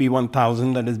plants, the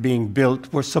AP1000 that is being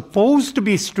built, were supposed to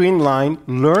be streamlined,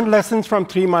 learn lessons from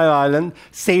 3 Mile Island,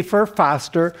 safer,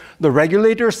 faster. The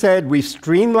regulator said, we've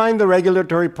streamlined the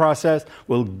regulatory process,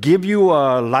 we'll give you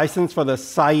a license for the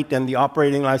site and the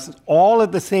operating license all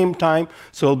at the same time,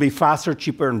 so it'll be faster,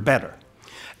 cheaper, and better.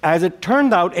 As it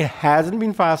turned out, it hasn't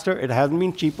been faster, it hasn't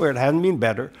been cheaper, it hasn't been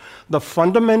better. The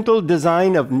fundamental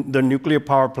design of the nuclear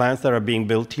power plants that are being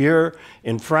built here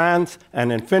in France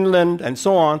and in Finland and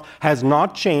so on has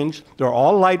not changed. They're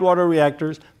all light water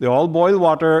reactors. They all boil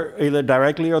water either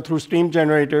directly or through steam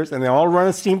generators, and they all run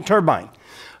a steam turbine.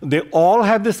 They all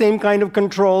have the same kind of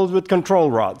controls with control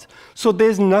rods. So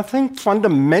there's nothing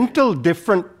fundamentally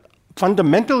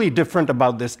different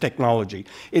about this technology.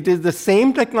 It is the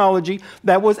same technology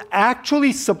that was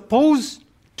actually supposed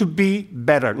to be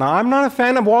better. Now, I'm not a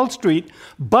fan of Wall Street,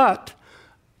 but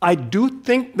I do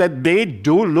think that they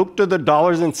do look to the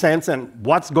dollars and cents and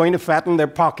what's going to fatten their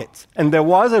pockets. And there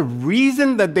was a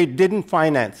reason that they didn't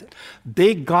finance it.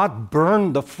 They got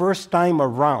burned the first time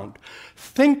around.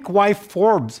 Think why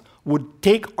Forbes would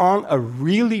take on a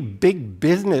really big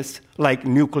business like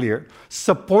nuclear,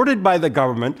 supported by the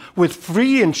government with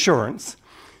free insurance,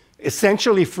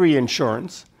 essentially free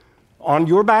insurance, on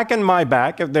your back and my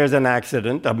back if there's an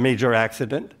accident, a major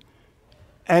accident,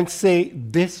 and say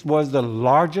this was the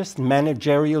largest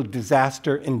managerial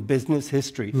disaster in business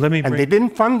history. And they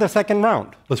didn't fund the second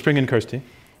round. Let's bring in Kirsty.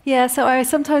 Yeah, so I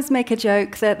sometimes make a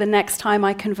joke that the next time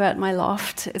I convert my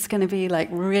loft, it's going to be like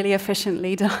really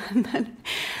efficiently done.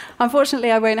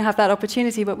 Unfortunately, I won't have that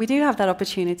opportunity, but we do have that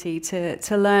opportunity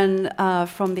to learn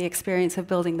from the experience of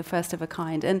building the first of a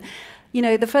kind. And you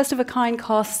know, the first of a kind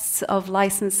costs of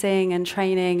licensing and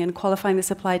training and qualifying the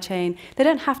supply chain, they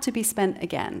don't have to be spent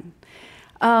again.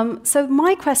 So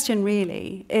my question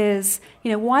really is,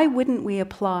 you know, why wouldn't we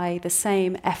apply the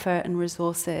same effort and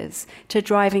resources to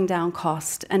driving down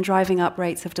cost and driving up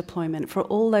rates of deployment for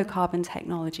all low-carbon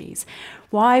technologies?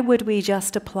 Why would we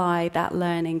just apply that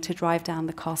learning to drive down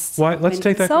the costs of wind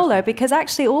and solar? Because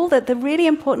actually the really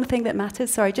important thing that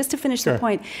matters, just to finish the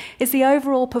point, is the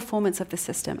overall performance of the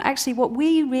system. Actually, what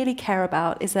we really care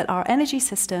about is that our energy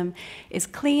system is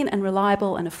clean and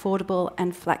reliable and affordable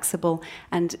and flexible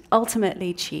and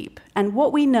ultimately cheap. And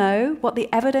what we know, what the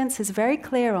evidence is very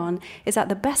clear on, is that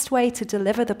the best way to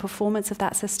deliver the performance of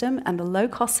that system and the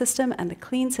low-cost system and the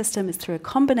clean system is through a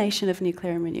combination of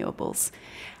nuclear and renewables.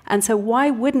 And so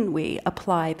why wouldn't we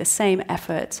apply the same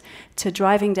effort to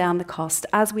driving down the cost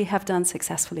as we have done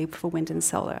successfully for wind and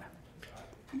solar?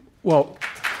 Well,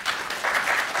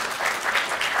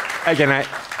 again,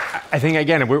 I think,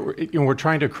 again, we're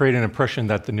trying to create an impression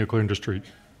that the nuclear industry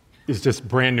is this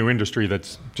brand new industry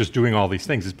that's just doing all these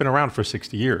things. It's been around for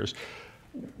 60 years.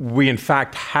 We, in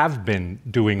fact, have been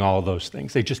doing all those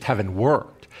things. They just haven't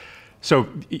worked. So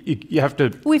you have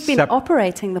to... We've been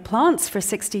operating the plants for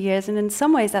 60 years, and in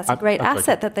some ways that's a great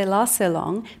asset that they last so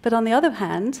long. But on the other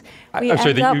hand, we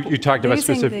end up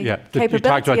losing the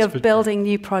capability of building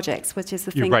new projects, which is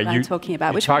the thing that I'm talking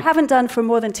about, which we haven't done for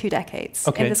more than 2 decades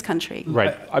in this country.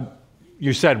 Right.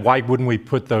 You said, why wouldn't we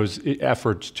put those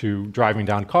efforts to driving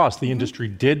down costs? The industry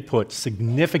did put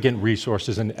significant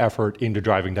resources and effort into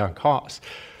driving down costs.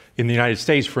 In the United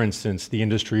States, for instance, the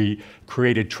industry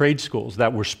created trade schools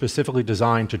that were specifically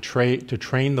designed to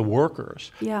train the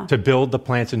workers to build the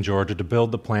plants in Georgia, to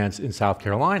build the plants in South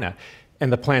Carolina.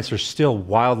 And the plants are still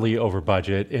wildly over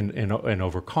budget and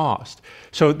over cost.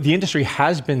 So the industry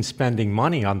has been spending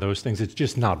money on those things. It's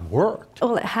just not worked.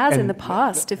 Well, it has in the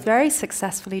past. It's very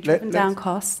successfully driven down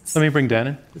costs. Let me bring Dan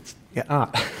in.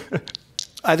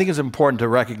 I think it's important to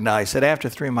recognize that after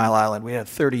 3 Mile Island, we had a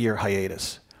 30-year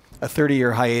hiatus. A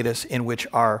 30-year hiatus in which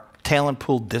our talent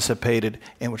pool dissipated,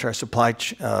 in which our supply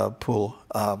pool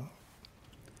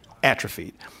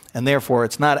atrophied. And therefore,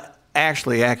 it's not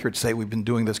actually accurate to say we've been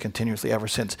doing this continuously ever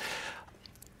since.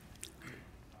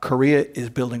 Korea is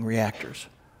building reactors.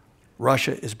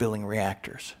 Russia is building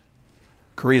reactors.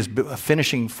 Korea is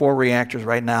finishing 4 reactors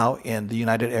right now in the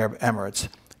United Arab Emirates.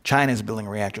 China is building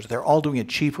reactors. They're all doing it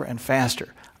cheaper and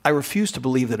faster. I refuse to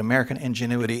believe that American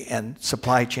ingenuity and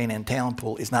supply chain and talent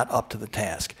pool is not up to the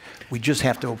task. We just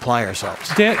have to apply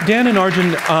ourselves. Dan and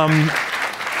Arjun,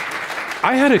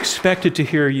 I had expected to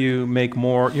hear you make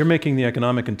more. You're making the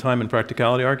economic and time and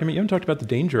practicality argument. You haven't talked about the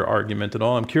danger argument at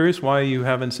all. I'm curious why you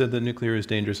haven't said that nuclear is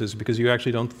dangerous. Is it because you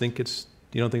actually don't think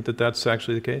that that's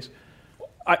actually the case?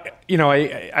 I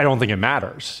don't think it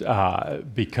matters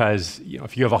because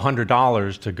if you have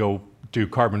 $100 to go do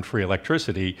carbon-free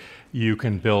electricity, you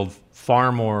can build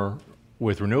far more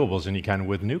with renewables than you can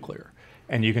with nuclear,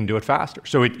 and you can do it faster.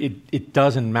 So it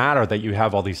doesn't matter that you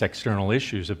have all these external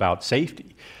issues about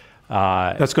safety.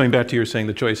 That's going back to your saying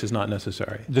the choice is not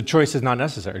necessary. The choice is not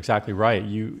necessary. Exactly right.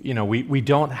 We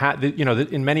don't have.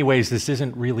 In many ways, this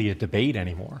isn't really a debate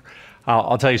anymore.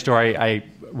 I'll tell you a story. I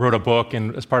wrote a book,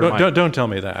 and as part of my don't tell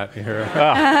me that.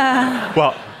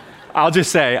 Well, I'll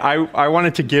just say I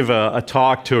wanted to give a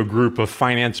talk to a group of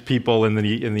finance people in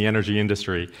the energy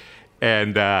industry,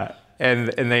 and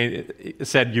they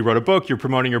said, you wrote a book, you're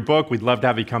promoting your book, we'd love to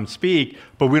have you come speak,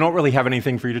 but we don't really have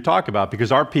anything for you to talk about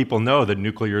because our people know that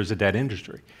nuclear is a dead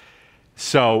industry.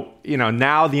 So,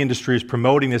 now the industry is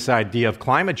promoting this idea of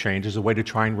climate change as a way to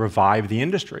try and revive the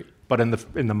industry. But in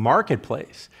the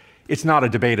marketplace, it's not a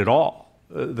debate at all.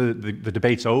 The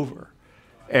debate's over,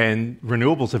 and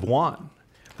renewables have won.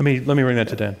 Let me bring that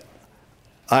to Dan.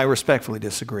 I respectfully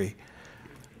disagree.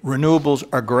 Renewables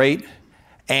are great,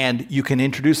 and you can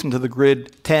introduce them to the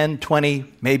grid 10, 20,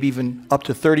 maybe even up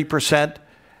to 30%,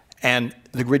 and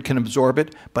the grid can absorb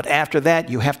it. But after that,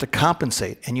 you have to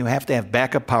compensate, and you have to have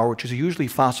backup power, which is usually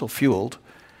fossil-fueled,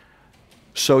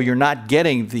 so you're not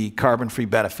getting the carbon-free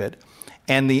benefit.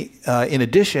 And in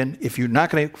addition, if you're not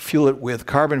going to fuel it with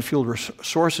carbon-fueled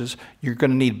sources, you're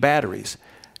going to need batteries.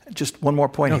 Just one more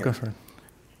point here. Go for it.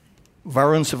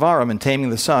 Varun Sivaram in Taming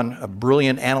the Sun, a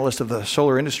brilliant analyst of the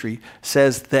solar industry,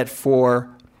 says that for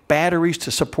batteries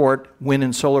to support wind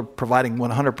and solar providing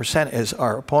 100%, as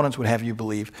our opponents would have you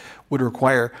believe, would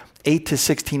require 8 to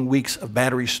 16 weeks of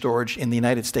battery storage in the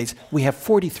United States. We have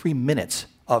 43 minutes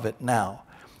of it now.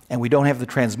 And we don't have the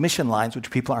transmission lines,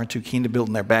 which people aren't too keen to build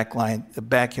in their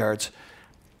backyards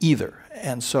either.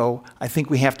 And so I think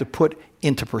we have to put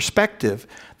into perspective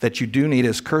that you do need,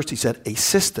 as Kirsty said, a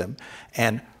system.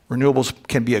 And renewables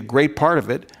can be a great part of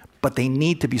it, but they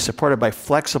need to be supported by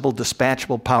flexible,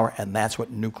 dispatchable power, and that's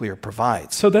what nuclear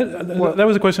provides. So that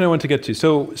was a question I wanted to get to.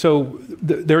 So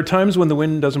there are times when the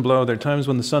wind doesn't blow, there are times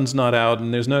when the sun's not out,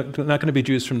 and there's not going to be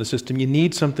juice from the system. You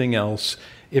need something else.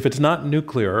 If it's not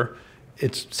nuclear,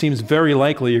 it seems very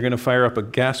likely you're going to fire up a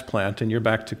gas plant and you're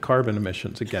back to carbon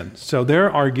emissions again. So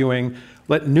they're arguing,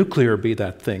 let nuclear be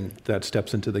that thing that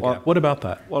steps into the gap. What about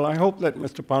that? Well, I hope that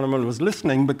Mr. Poneman was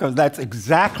listening because that's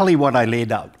exactly what I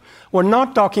laid out. We're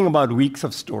not talking about weeks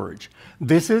of storage.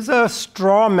 This is a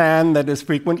straw man that is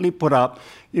frequently put up.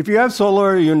 If you have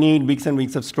solar, you need weeks and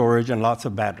weeks of storage and lots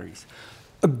of batteries.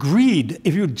 Agreed.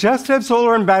 If you just have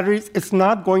solar and batteries, it's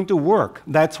not going to work.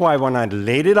 That's why when I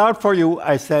laid it out for you,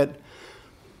 I said,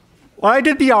 well, I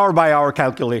did the hour-by-hour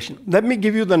calculation. Let me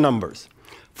give you the numbers.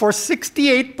 For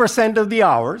 68% of the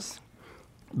hours,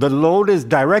 the load is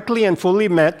directly and fully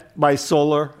met by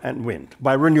solar and wind,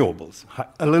 by renewables,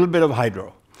 a little bit of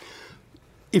hydro.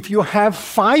 If you have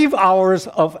 5 hours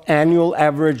of annual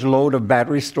average load of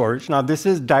battery storage, now this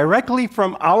is directly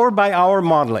from hour-by-hour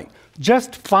modeling,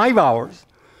 just 5 hours,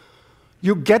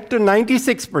 you get to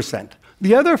 96%.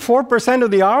 The other 4%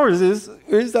 of the hours is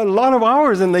a lot of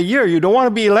hours in the year. You don't want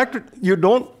to be electric,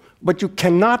 but you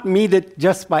cannot meet it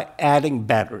just by adding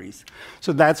batteries.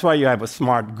 So that's why you have a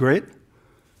smart grid.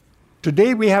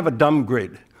 Today we have a dumb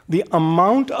grid. The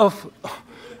amount of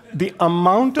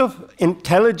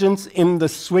intelligence in the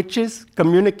switches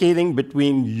communicating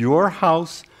between your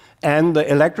house and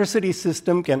the electricity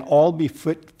system can all be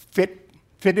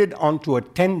fitted onto a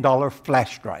 $10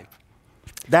 flash drive.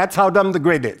 That's how dumb the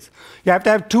grid is. You have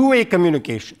to have two-way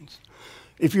communications.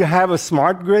 If you have a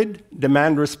smart grid,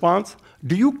 demand response,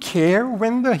 do you care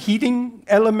when the heating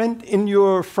element in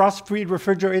your frost-free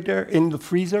refrigerator in the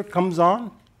freezer comes on?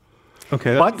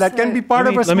 Okay, but that can be part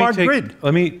of a smart grid.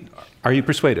 Are you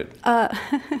persuaded?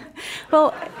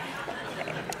 Well,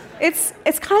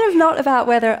 it's kind of not about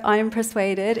whether I'm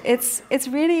persuaded. It's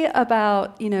really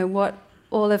about what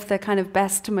all of the kind of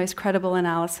best, most credible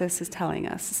analysis is telling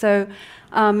us. So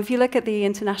if you look at the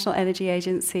International Energy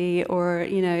Agency or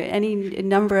any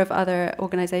number of other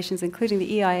organizations, including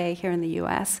the EIA here in the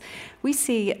US, we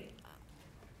see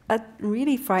a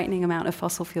really frightening amount of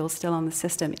fossil fuels still on the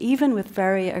system, even with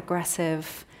very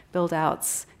aggressive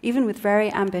build-outs, even with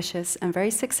very ambitious and very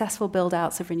successful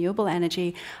build-outs of renewable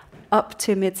energy up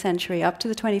to mid-century, up to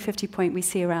the 2050 point, we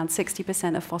see around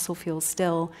 60% of fossil fuels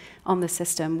still on the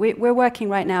system. We're working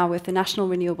right now with the National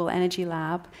Renewable Energy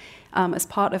Lab as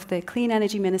part of the Clean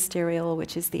Energy Ministerial,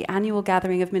 which is the annual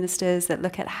gathering of ministers that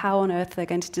look at how on earth they're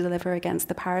going to deliver against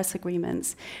the Paris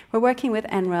agreements. We're working with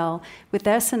NREL with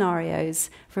their scenarios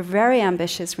for very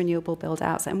ambitious renewable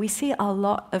build-outs, and we see a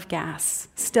lot of gas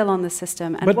still on the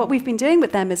system. And what we've been doing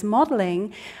with them is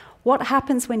modeling what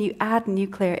happens when you add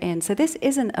nuclear in. So this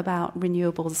isn't about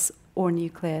renewables or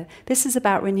nuclear. This is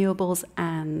about renewables,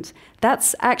 and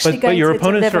that's actually But going your to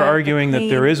opponents deliver are arguing the that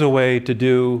there is a way to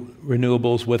do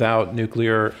renewables without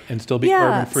nuclear and still be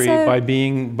carbon-free so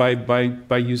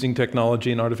by using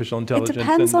technology and artificial intelligence it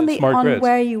depends and on smart grids.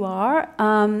 where you are,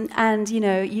 and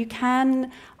you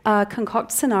can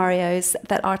concoct scenarios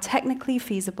that are technically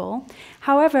feasible.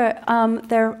 However,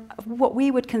 they're what we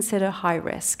would consider high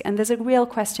risk, and there's a real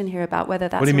question here about whether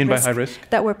that's What do you a mean by risk high risk?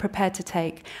 that we're prepared to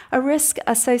take. A risk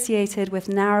associated with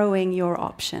narrowing your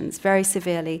options very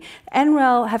severely.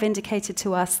 NREL have indicated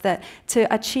to us that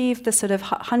to achieve the sort of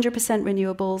 100%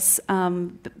 renewables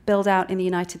build out in the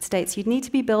United States, you'd need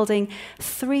to be building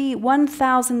 3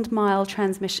 1,000-mile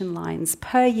transmission lines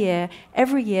per year,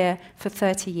 every year for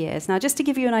 30 years. Now, just to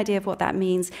give you an idea of what that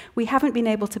means, we haven't been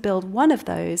able to build one of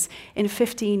those in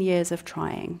 15 years of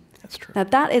trying. That's true. Now,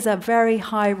 that is a very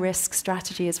high-risk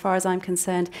strategy as far as I'm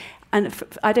concerned. And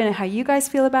I don't know how you guys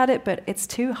feel about it, but it's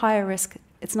too high a risk.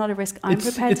 It's not a risk I'm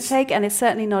prepared to take, and it's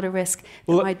certainly not a risk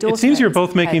that my daughter It seems you're is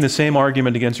both prepared making the to same take.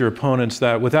 argument against your opponents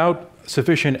that without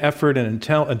sufficient effort and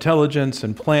intelligence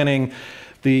and planning,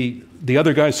 the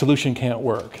other guy's solution can't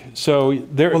work. So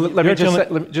there. Well, let me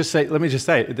just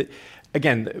say that,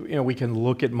 again, we can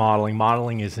look at modeling.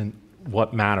 Modeling isn't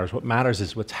what matters. What matters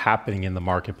is what's happening in the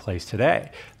marketplace today.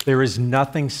 There is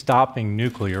nothing stopping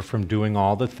nuclear from doing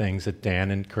all the things that Dan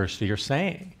and Kirsty are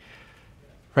saying.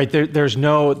 Right?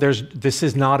 This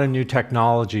is not a new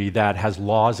technology that has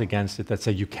laws against it that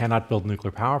say you cannot build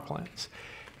nuclear power plants.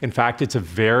 In fact, it's a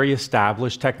very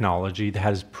established technology that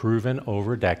has proven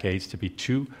over decades to be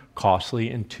too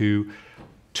costly and too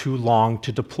long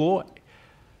to deploy.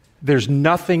 There's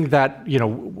nothing that,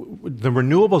 the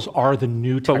renewables are the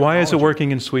new technology. But why is it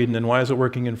working in Sweden, and why is it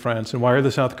working in France, and why are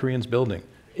the South Koreans building?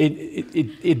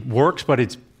 It works, but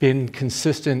it's been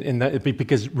consistent in that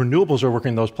because renewables are working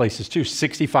in those places too.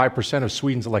 65% of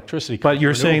Sweden's electricity comes But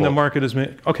you're from saying the renewables. market is...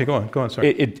 Okay, go on,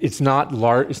 sorry. It's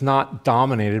not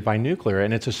dominated by nuclear,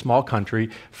 and it's a small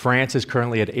country. France is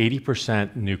currently at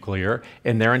 80% nuclear,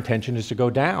 and their intention is to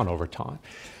go down over time.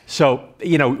 So,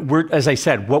 as I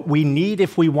said, what we need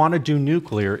if we want to do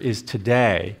nuclear is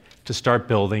today to start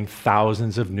building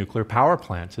thousands of nuclear power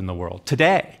plants in the world.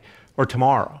 Today or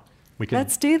tomorrow.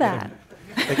 Let's do that.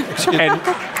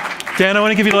 Dan, I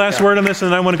want to give you the last word on this,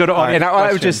 and then I want to go to audience And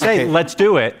I would questions. just say, let's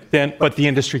do it, Dan, but the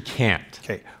industry can't.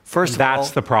 Okay. First And of all,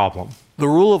 that's the problem. the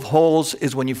rule of holes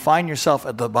is when you find yourself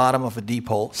at the bottom of a deep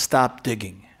hole, stop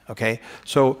digging. Okay?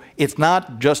 So it's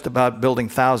not just about building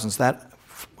thousands. That,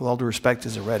 with all due respect,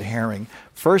 is a red herring.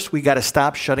 First, we got to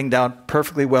stop shutting down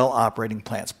perfectly well operating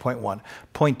plants. Point one.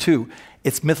 Point two,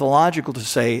 it's mythological to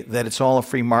say that it's all a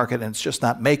free market and it's just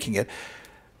not making it.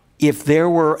 If there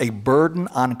were a burden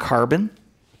on carbon,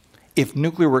 if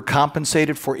nuclear were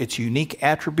compensated for its unique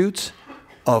attributes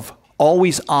of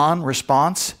always on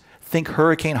response, think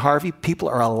Hurricane Harvey, people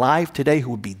are alive today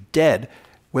who would be dead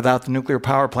without the nuclear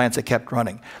power plants that kept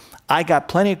running. I got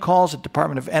plenty of calls at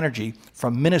Department of Energy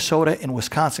from Minnesota and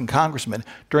Wisconsin congressmen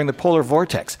during the polar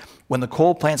vortex when the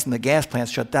coal plants and the gas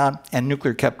plants shut down and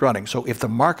nuclear kept running. So if the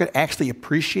market actually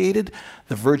appreciated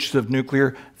the virtues of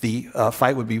nuclear, the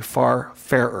fight would be far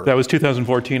fairer. That was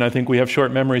 2014. I think we have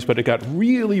short memories, but it got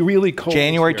really, really cold.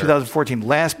 January here. 2014,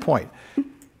 last point.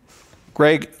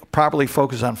 Greg, properly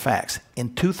focus on facts.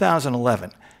 In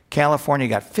 2011, California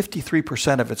got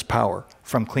 53% of its power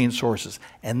from clean sources,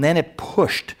 and then it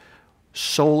pushed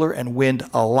solar and wind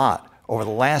a lot over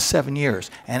the last 7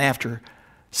 years. And after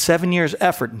 7 years'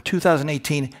 effort in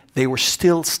 2018, they were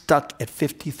still stuck at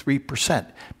 53%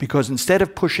 because instead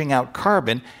of pushing out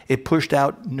carbon, it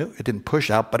didn't push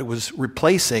out, but it was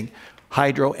replacing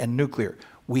hydro and nuclear.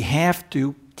 We have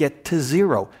to get to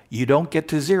zero. You don't get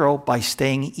to zero by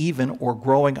staying even or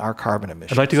growing our carbon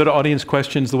emissions. I'd like to go to audience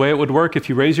questions. The way it would work, if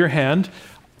you raise your hand,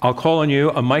 I'll call on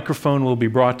you. A microphone will be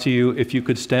brought to you. If you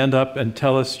could stand up and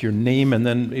tell us your name, and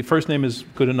then your first name is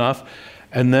good enough.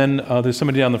 And then there's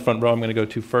somebody down the front row I'm going to go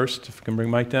to first, if you can bring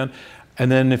Mike down.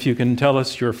 And then if you can tell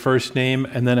us your first name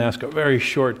and then ask a very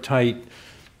short, tight,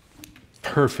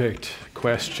 perfect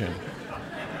question.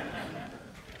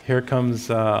 Here comes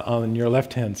on your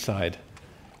left-hand side,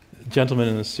 gentleman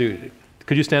in the suit.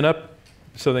 Could you stand up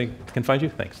so they can find you?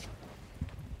 Thanks.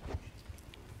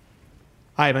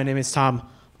 Hi, my name is Tom.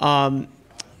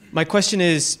 My question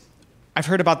is, I've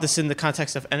heard about this in the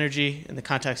context of energy, in the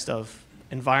context of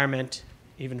environment,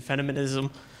 even feminism.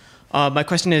 My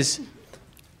question is,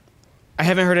 I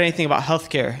haven't heard anything about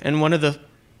healthcare, and one of the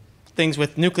things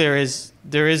with nuclear is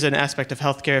there is an aspect of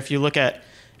healthcare. If you look at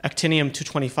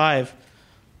actinium-225,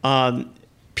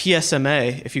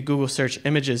 PSMA, if you Google search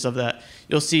images of that,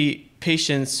 you'll see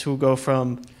patients who go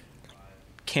from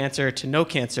cancer to no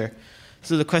cancer.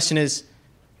 So the question is,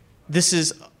 this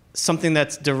is something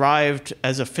that's derived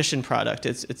as a fission product.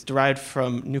 It's derived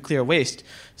from nuclear waste.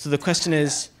 So the question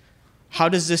is, how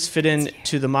does this fit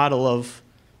into the model of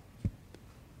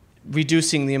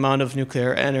reducing the amount of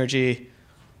nuclear energy?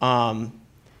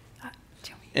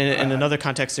 In another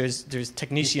context, there's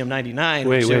technetium-99,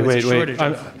 which there was a shortage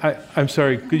of. I'm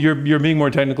sorry. You're being more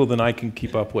technical than I can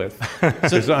keep up with. I'm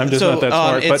just not that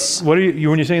smart. But what are you,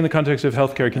 when you're saying in the context of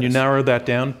healthcare, can you narrow that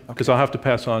down? Because I'll have to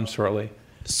pass on shortly.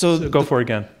 So go for it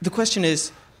again. The question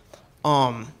is,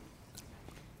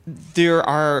 there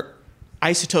are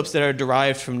isotopes that are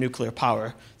derived from nuclear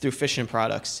power through fission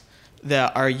products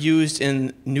that are used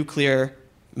in nuclear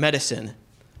medicine.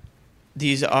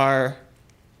 These are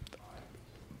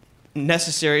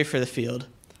necessary for the field.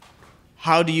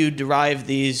 How do you derive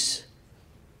these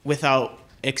without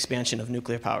expansion of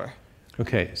nuclear power?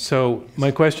 Okay, so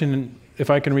my question, if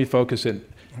I can refocus it,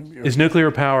 is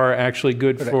nuclear power actually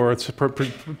good for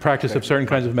practice of certain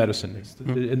kinds of medicine?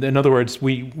 In other words,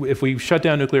 if we shut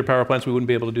down nuclear power plants, we wouldn't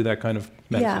be able to do that kind of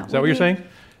medicine. Yeah, is that what you're saying?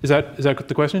 Is that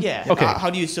the question? Yeah. Okay. How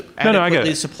do you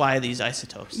adequately supply these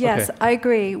isotopes? Yes, Okay. I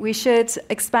agree. We should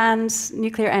expand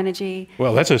nuclear energy.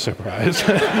 Well, that's a surprise.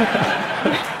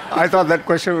 I thought that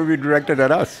question would be directed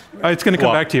at us. It's going to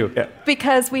come back to you. Yeah.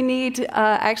 Because we need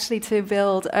actually to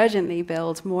urgently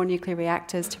build more nuclear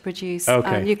reactors to produce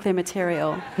nuclear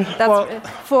material. That's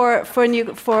for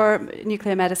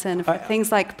nuclear medicine, for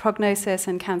things like prognosis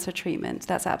and cancer treatment.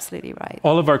 That's absolutely right.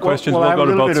 All of our questions will I have go a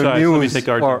to little both bit of sides. Let me news take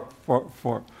our...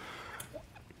 for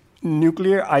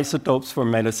nuclear isotopes for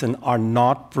medicine are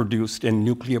not produced in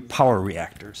nuclear power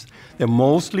reactors. They're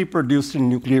mostly produced in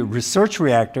nuclear research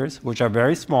reactors, which are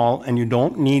very small, and you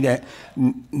don't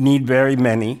need very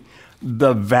many.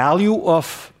 The value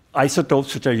of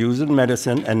isotopes which are used in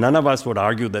medicine, and none of us would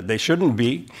argue that they shouldn't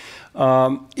be,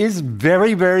 is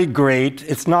very, very great.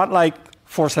 It's not like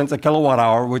 4 cents a kilowatt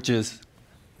hour, which is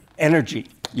energy.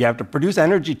 You have to produce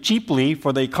energy cheaply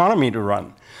for the economy to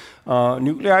run.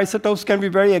 Nuclear isotopes can be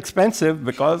very expensive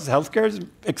because healthcare is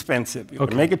expensive. You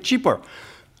can make it cheaper.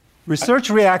 Research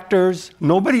reactors,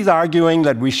 nobody's arguing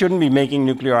that we shouldn't be making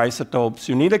nuclear isotopes.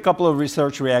 You need a couple of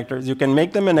research reactors. You can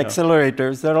make them in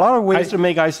accelerators. There are a lot of ways to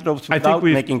make isotopes without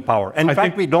making power. In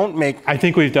fact, we don't make... I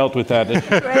think we've dealt with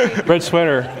that. Brett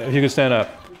Sweater, if you could stand up.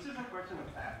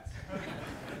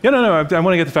 Yeah, no, I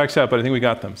want to get the facts out, but I think we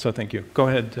got them, so thank you. Go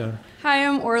ahead. Hi,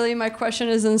 I'm Orly. My question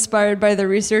is inspired by the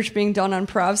research being done on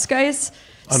perovskites.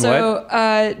 On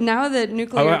what? Now that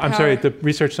nuclear power... I'm sorry, the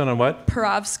research done on what?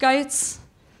 Perovskites.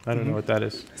 I don't know what that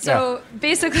is. So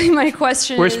basically my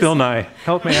question Where's is... Bill Nye?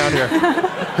 Help me out here.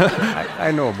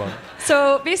 I know about it.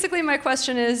 So basically my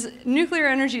question is, nuclear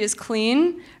energy is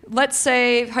clean. Let's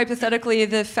say, hypothetically,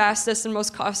 the fastest and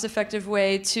most cost-effective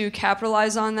way to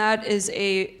capitalize on that is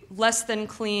a less than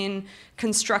clean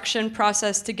construction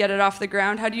process to get it off the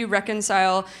ground. How do you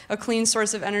reconcile a clean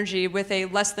source of energy with a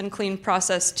less than clean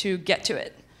process to get to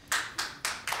it?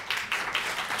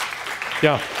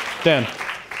 Yeah, Dan.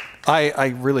 I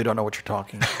really don't know what you're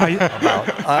talking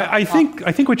about. I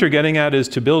think what you're getting at is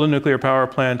to build a nuclear power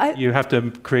plant, you have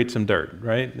to create some dirt,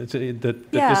 right?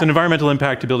 There's an environmental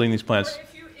impact to building these plants. Or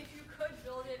if you could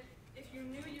build it, if you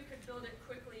knew you could build it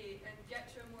quickly and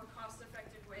get to a more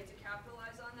cost-effective way to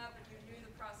capitalize on that, but you knew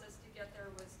the process to get there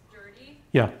was dirty.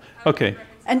 Yeah. Okay.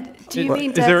 And do you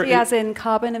mean dirty as in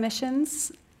carbon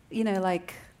emissions? You know,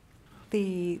 like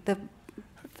the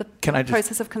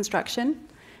process of construction?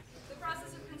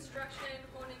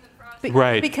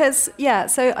 Right. Because,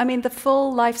 so I mean, the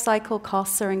full life cycle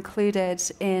costs are included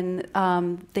in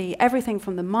everything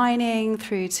from the mining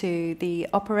through to the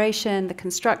operation, the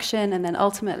construction, and then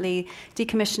ultimately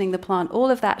decommissioning the plant.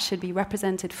 All of that should be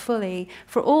represented fully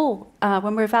for all,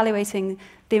 when we're evaluating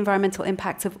the environmental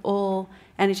impacts of all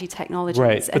energy technologies.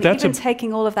 Right. And even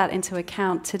taking all of that into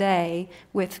account today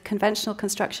with conventional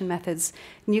construction methods,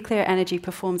 nuclear energy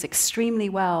performs extremely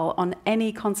well on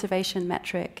any conservation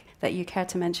metric that you care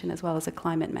to mention, as well as a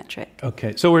climate metric.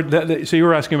 Okay, so you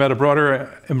were asking about a broader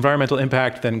environmental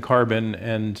impact than carbon,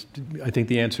 and I think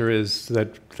the answer is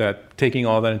that taking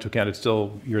all that into account, it's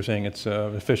still, you're saying it's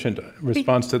an efficient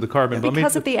response to the carbon.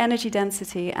 Because of the energy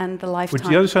density and the lifetime.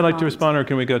 Would the other side like to respond, or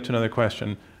can we go to another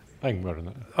question? I can go to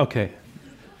that. Okay.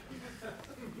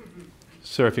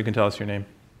 Sir, if you can tell us your name.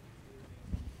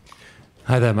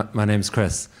 Hi there, my name's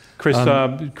Chris. Chris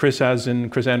as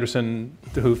in Chris Anderson,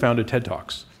 who founded TED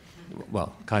Talks.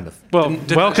 Well, kind of. Well,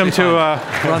 welcome to...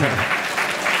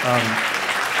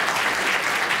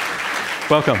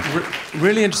 welcome.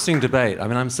 really interesting debate. I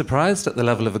mean, I'm surprised at the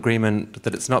level of agreement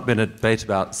that it's not been a debate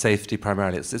about safety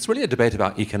primarily. It's really a debate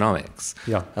about economics.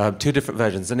 Yeah. Two different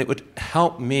versions. And it would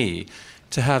help me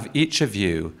to have each of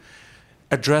you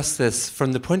address this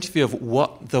from the point of view of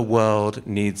what the world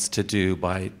needs to do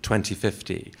by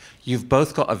 2050. You've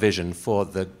both got a vision for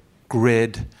the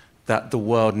grid that the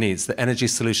world needs, the energy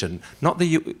solution.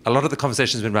 A lot of the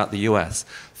conversation has been about the US.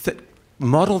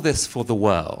 Model this for the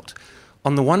world.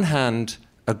 On the one hand,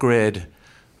 a grid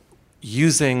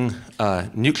using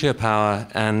nuclear power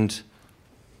and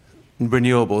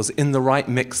renewables in the right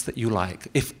mix that you like.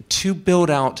 If to build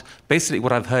out, basically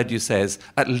what I've heard you say is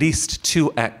at least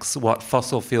 2x what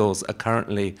fossil fuels are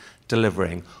currently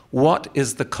delivering. What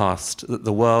is the cost that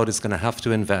the world is going to have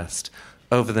to invest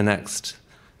over the next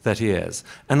 30 years?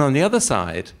 And on the other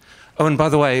side, oh, and by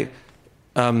the way,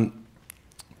 on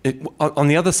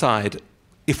the other side,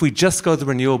 if we just go the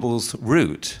renewables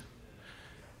route,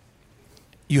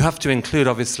 you have to include,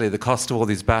 obviously, the cost of all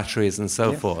these batteries and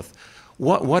so forth.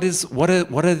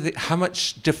 How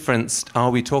much difference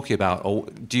are we talking about? Or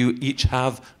do you each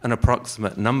have an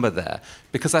approximate number there?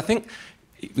 Because I think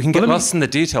we can get lost in the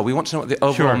detail. We want to know what the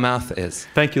overall math is.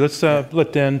 Thank you. Let's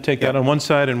let Dan take that on one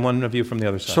side and one of you from the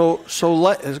other side. So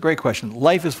it's a great question.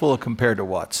 Life is full of compared to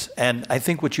what's. And I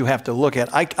think what you have to look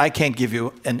at, I can't give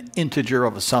you an integer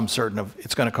of a sum certain of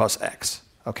it's going to cost X,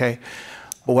 okay?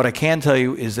 But what I can tell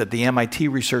you is that the MIT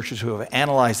researchers who have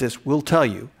analyzed this will tell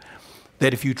you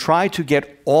that if you try to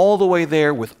get all the way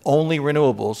there with only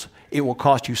renewables, it will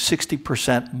cost you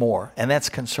 60% more, and that's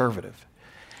conservative.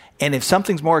 And if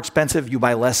something's more expensive, you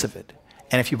buy less of it.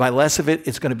 And if you buy less of it,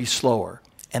 it's going to be slower,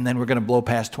 and then we're going to blow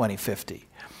past 2050.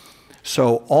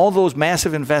 So all those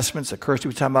massive investments that Kirsty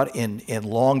was talking about in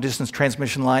long-distance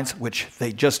transmission lines, which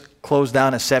they just closed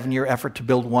down a 7-year effort to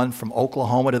build one from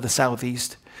Oklahoma to the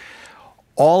southeast,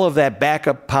 all of that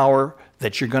backup power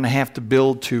that you're going to have to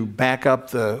build to back up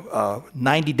the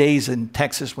 90 days in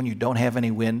Texas when you don't have any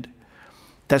wind,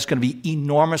 that's going to be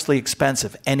enormously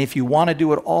expensive. And if you want to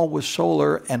do it all with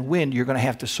solar and wind, you're going to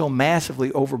have to so massively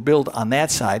overbuild on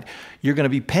that side. You're going to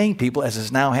be paying people, as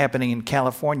is now happening in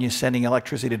California, sending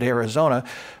electricity to Arizona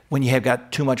when you have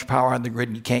got too much power on the grid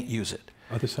and you can't use it.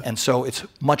 And so it's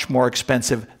much more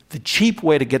expensive. The cheap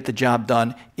way to get the job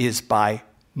done is by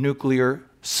nuclear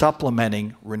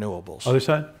supplementing renewables. Other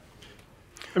side?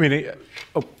 I mean,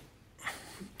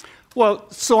 Well,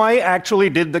 so I actually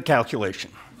did the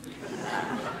calculation.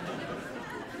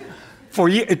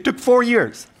 It took 4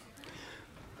 years.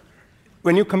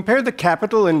 When you compare the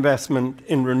capital investment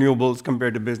in renewables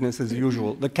compared to business as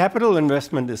usual, the capital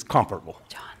investment is comparable.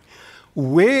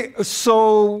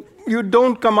 So you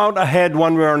don't come out ahead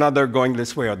one way or another going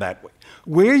this way or that way.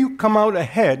 Where you come out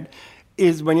ahead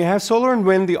is when you have solar and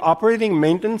wind, the operating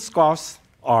maintenance costs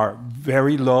are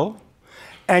very low,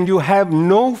 and you have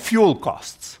no fuel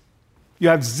costs. You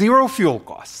have zero fuel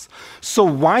costs. So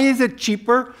why is it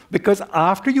cheaper? Because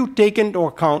after you take into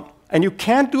account, and you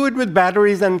can't do it with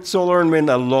batteries and solar and wind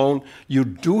alone, you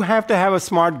do have to have a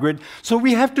smart grid. So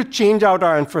we have to change out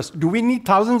our infrastructure. Do we need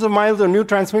thousands of miles of new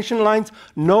transmission lines?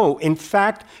 No. In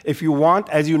fact, if you want,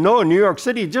 as you know, in New York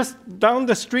City, just down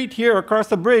the street here across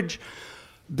the bridge,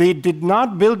 they did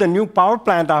not build a new power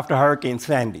plant after Hurricane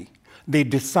Sandy. They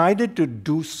decided to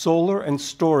do solar and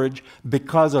storage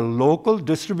because a local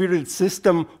distributed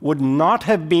system would not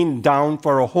have been down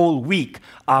for a whole week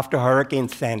after Hurricane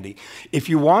Sandy. If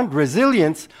you want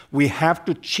resilience, we have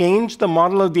to change the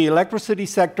model of the electricity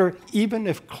sector, even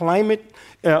if climate,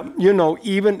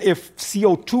 even if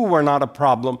CO2 were not a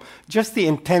problem, just the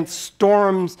intense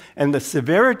storms and the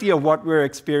severity of what we're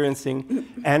experiencing,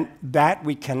 and that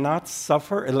we cannot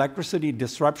suffer electricity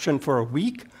disruption for a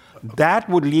week. That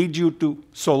would lead you to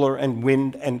solar and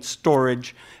wind and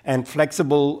storage and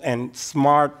flexible and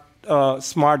smart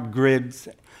grids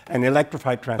and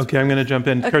electrified transport. Okay, I'm going to jump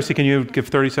in. Kirsty, can you give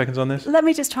 30 seconds on this? Let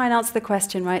me just try and answer the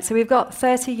question, right? So we've got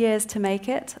 30 years to make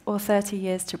it or 30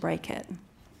 years to break it.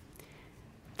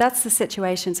 That's the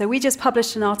situation. So we just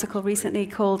published an article recently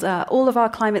called All of Our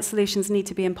Climate Solutions Need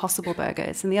to Be Impossible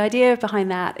Burgers. And the idea behind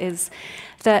that is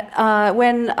that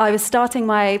when I was starting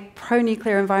my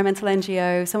pro-nuclear environmental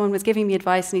NGO, someone was giving me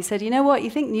advice and he said, you know what, you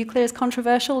think nuclear is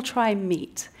controversial? Try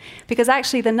meat. Because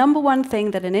actually the number one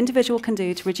thing that an individual can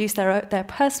do to reduce their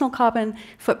personal carbon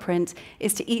footprint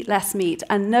is to eat less meat.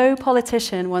 And no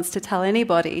politician wants to tell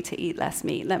anybody to eat less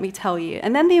meat, let me tell you.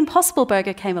 And then the Impossible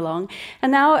Burger came along,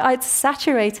 and now it's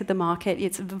saturated saturated the market.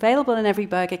 It's available in every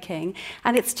Burger King,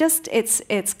 and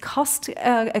it's cost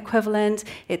equivalent.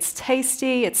 It's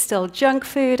tasty. It's still junk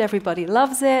food. Everybody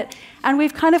loves it, and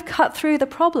we've kind of cut through the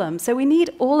problem. So we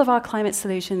need all of our climate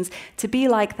solutions to be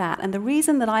like that. And the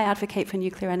reason that I advocate for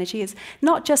nuclear energy is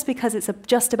not just because it's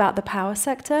just about the power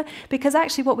sector, because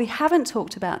actually what we haven't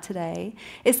talked about today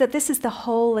is that this is the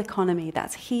whole economy.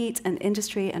 That's heat and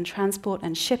industry and transport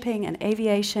and shipping and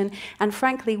aviation. And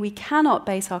frankly, we cannot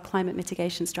base our climate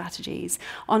mitigation strategies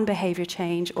on behavior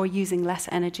change or using less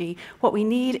energy. What we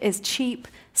need is cheap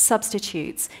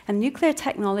substitutes. And nuclear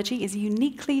technology is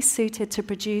uniquely suited to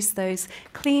produce those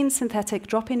clean synthetic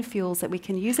drop-in fuels that we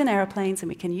can use in airplanes and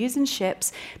we can use in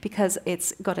ships because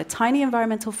it's got a tiny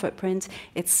environmental footprint,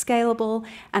 it's scalable,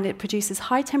 and it produces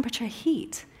high temperature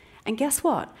heat. And guess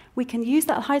what? We can use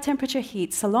that high temperature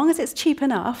heat so long as it's cheap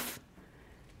enough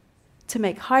to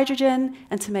make hydrogen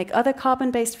and to make other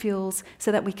carbon-based fuels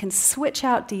so that we can switch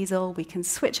out diesel, we can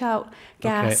switch out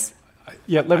gas. Okay.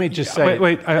 Yeah, let me just say.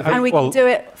 And we can do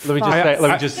it fast.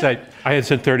 Let me just say. I had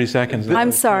said 30 seconds.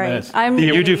 I'm sorry.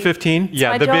 You do 15?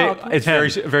 Yeah, it's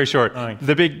very short. Right.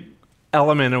 The big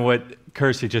element of what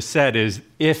Kirsty just said is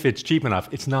if it's cheap enough,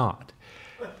 it's not.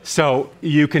 So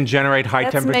you can generate high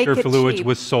temperature fluids cheap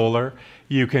with solar.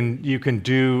 You can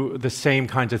do the same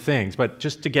kinds of things. But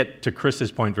just to get to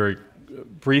Chris's point very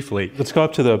briefly. Let's go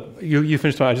up to you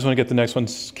finished. I just want to get the next one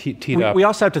teed up. We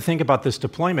also have to think about this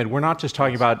deployment. We're not just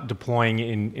talking about deploying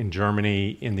in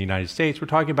Germany, in the United States. We're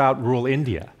talking about rural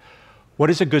India. What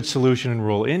is a good solution in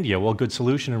rural India? Well, a good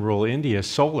solution in rural India is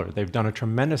solar. They've done a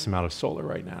tremendous amount of solar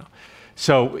right now.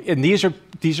 So, and these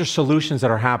are solutions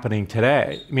that are happening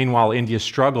today. Meanwhile, India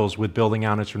struggles with building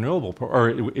out its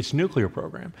its nuclear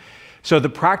program. So the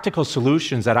practical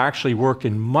solutions that actually work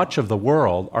in much of the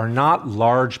world are not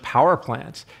large power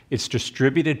plants. It's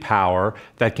distributed power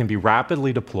that can be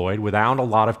rapidly deployed without a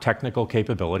lot of technical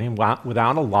capability and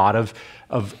without a lot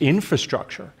of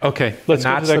infrastructure. Okay, let's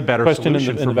and that's the better question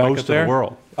solution in the for back most of the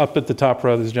world. Up at the top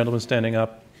row, there's a gentleman standing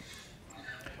up.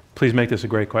 Please make this a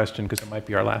great question because it might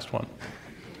be our last one.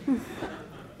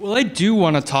 Well, I do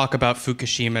want to talk about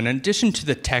Fukushima. In addition to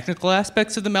the technical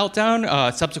aspects of the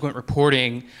meltdown, subsequent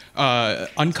reporting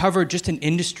uncovered just an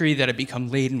industry that had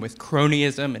become laden with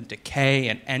cronyism and decay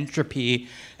and entropy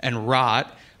and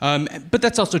rot. But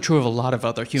that's also true of a lot of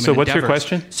other human endeavors. So what's your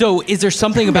question? So is there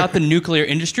something about the nuclear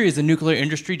industry? Is the nuclear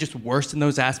industry just worse in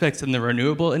those aspects than the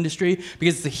renewable industry?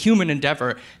 Because it's a human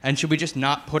endeavor, and should we just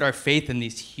not put our faith in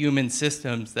these human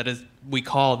systems that is we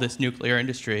call this nuclear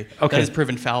industry that has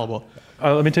proven fallible?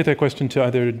 Let me take that question to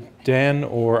either Dan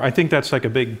or I think that's like a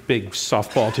big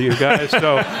softball to you guys.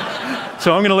 So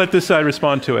I'm going to let this side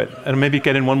respond to it and maybe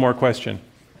get in one more question.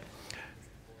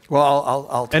 Well,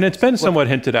 I'll and it's been somewhat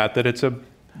hinted at that it's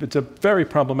a very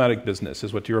problematic business,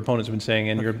 is what your opponents have been saying,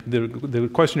 and the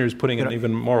questioner is putting an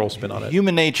even moral spin on it.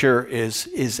 Human nature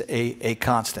is a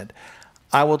constant.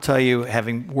 I will tell you,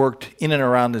 having worked in and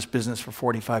around this business for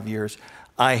 45 years,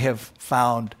 I have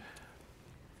found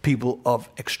people of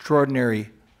extraordinary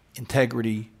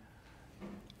integrity.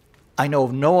 I know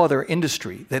of no other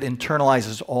industry that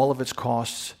internalizes all of its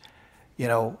costs. You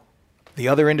know, the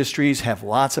other industries have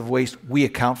lots of waste. We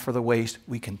account for the waste.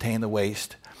 We contain the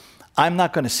waste. I'm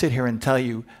not going to sit here and tell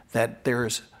you that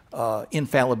there's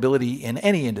infallibility in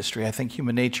any industry. I think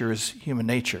human nature is human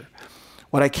nature.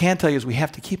 What I can tell you is we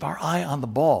have to keep our eye on the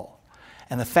ball.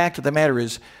 And the fact of the matter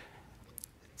is,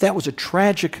 that was a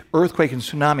tragic earthquake and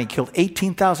tsunami, killed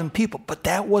 18,000 people, but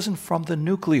that wasn't from the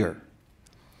nuclear.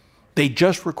 They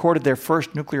just recorded their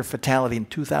first nuclear fatality in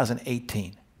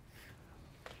 2018.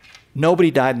 Nobody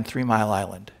died in 3 Mile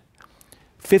Island.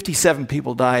 57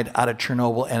 people died out of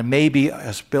Chernobyl, and maybe,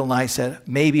 as Bill Nye said,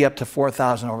 maybe up to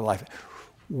 4,000 over life.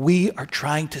 We are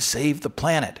trying to save the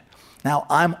planet. Now,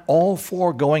 I'm all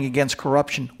for going against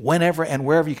corruption whenever and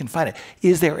wherever you can find it.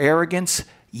 Is there arrogance?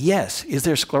 Yes. Is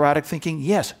there sclerotic thinking?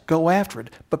 Yes. Go after it.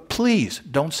 But please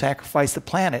don't sacrifice the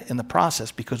planet in the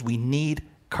process because we need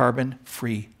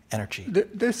carbon-free energy.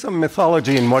 There's some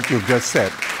mythology in what you've just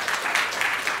said.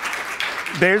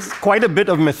 There's quite a bit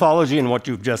of mythology in what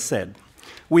you've just said.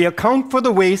 We account for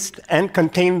the waste and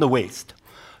contain the waste.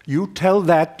 You tell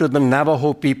that to the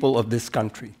Navajo people of this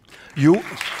country,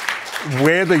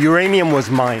 where the uranium was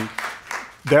mined.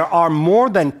 There are more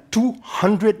than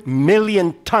 200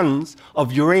 million tons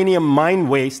of uranium mine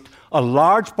waste, a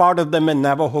large part of them in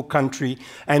Navajo country,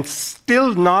 and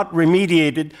still not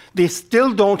remediated. They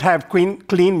still don't have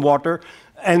clean water,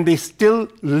 and they still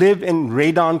live in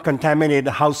radon-contaminated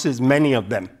houses, many of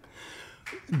them.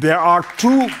 There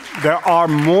are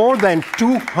more than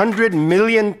 200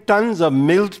 million tons of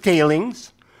milled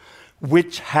tailings,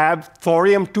 which have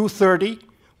thorium-230,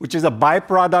 which is a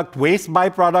waste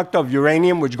byproduct of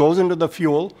uranium, which goes into the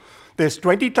fuel. There's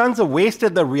 20 tons of waste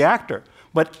at the reactor.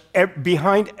 But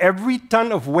behind every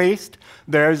ton of waste,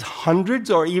 there's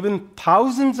hundreds or even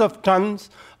thousands of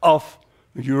tons of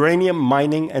uranium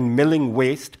mining and milling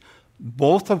waste,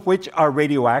 both of which are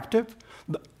radioactive.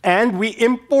 And we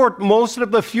import most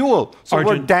of the fuel. So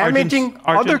we're damaging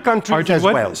other countries as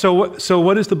well. So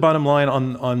what is the bottom line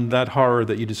on that horror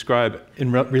that you describe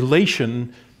in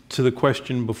relation to the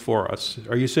question before us?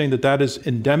 Are you saying that that is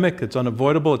endemic, it's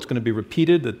unavoidable, it's going to be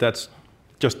repeated, that that's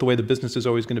just the way the business is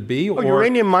always going to be? Or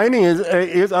uranium mining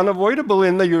is unavoidable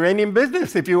in the uranium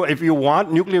business. If you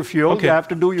want nuclear fuel, you have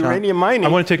to do uranium mining. I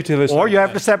want to take it to this. Or you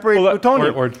have to separate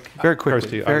plutonium. Very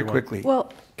quickly.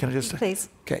 Well, can I just say? Please.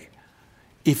 Okay.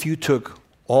 If you took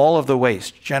all of the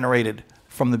waste generated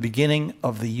from the beginning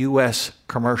of the U.S.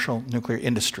 commercial nuclear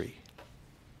industry,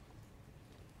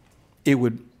 it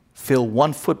would fill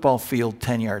one football field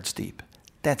 10 yards deep.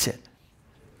 That's it.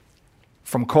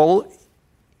 From coal,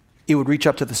 it would reach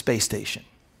up to the space station.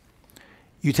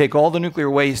 You take all the nuclear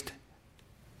waste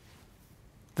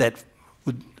that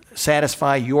would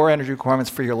satisfy your energy requirements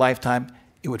for your lifetime,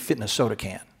 it would fit in a soda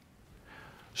can.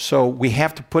 So we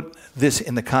have to put this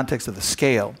in the context of the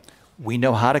scale. We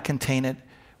know how to contain it.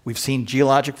 We've seen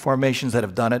geologic formations that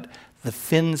have done it. The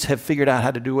Finns have figured out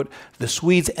how to do it. The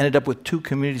Swedes ended up with 2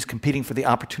 communities competing for the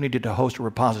opportunity to host a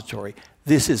repository.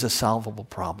 This is a solvable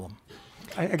problem.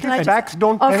 Facts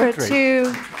don't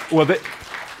penetrate. Well,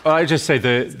 I just say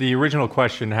the original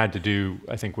question had to do,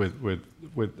 I think,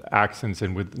 with accents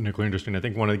and with the nuclear industry. And I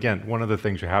think one of the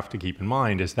things you have to keep in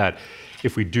mind is that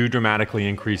if we do dramatically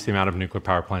increase the amount of nuclear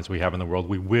power plants we have in the world,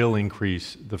 we will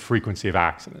increase the frequency of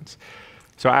accidents.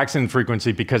 So accident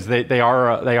frequency, because they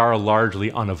are a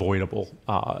largely unavoidable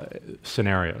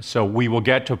scenario. So we will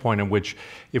get to a point in which,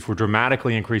 if we're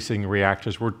dramatically increasing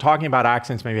reactors, we're talking about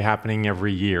accidents maybe happening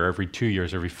every year, every 2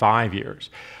 years, every 5 years.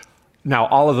 Now,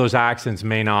 all of those accidents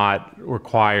may not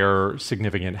require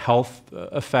significant health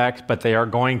effects, but they are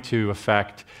going to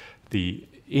affect the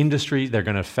industry, they're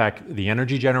going to affect the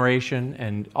energy generation,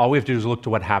 and all we have to do is look to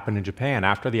what happened in Japan.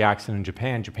 After the accident in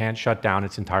Japan, Japan shut down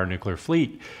its entire nuclear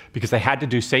fleet because they had to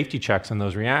do safety checks on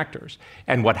those reactors.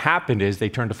 And what happened is they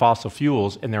turned to fossil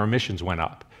fuels and their emissions went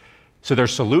up. So their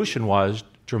solution was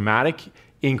dramatic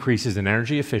increases in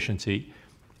energy efficiency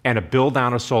and a build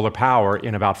down of solar power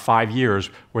in about 5 years,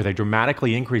 where they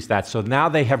dramatically increased that. So now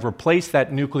they have replaced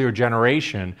that nuclear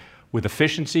generation with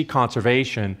efficiency,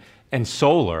 conservation, and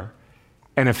solar.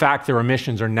 And in fact, their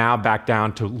emissions are now back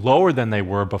down to lower than they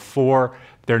were before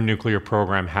their nuclear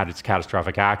program had its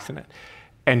catastrophic accident.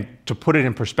 And to put it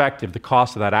in perspective, the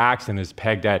cost of that accident is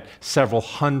pegged at several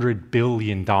 $100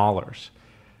 billion.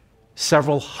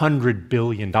 Several $100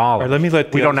 billion.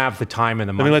 Right, we don't have the time and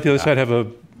the money. Let me let the other side have a...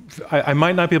 I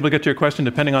might not be able to get to your question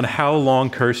depending on how long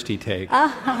Kirsty takes.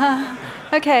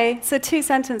 Okay, so 2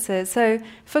 sentences. So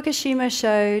Fukushima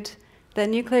showed that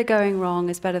nuclear going wrong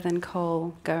is better than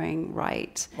coal going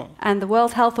right. And the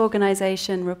World Health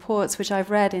Organization reports, which I've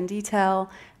read in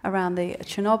detail around the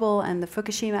Chernobyl and the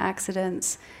Fukushima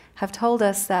accidents, have told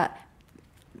us that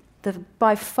the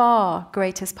by far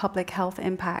greatest public health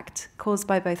impact caused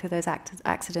by both of those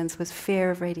accidents was fear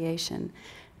of radiation,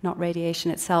 not radiation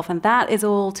itself. And that is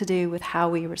all to do with how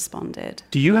we responded.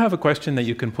 Do you have a question that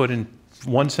you can put in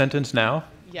 1 sentence now?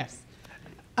 Yes.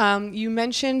 You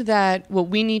mentioned that what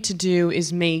we need to do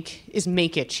is make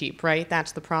it cheap, right?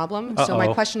 That's the problem. So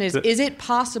my question is it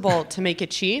possible to make it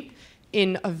cheap?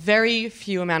 In a very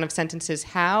few amount of sentences,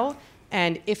 how?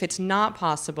 And if it's not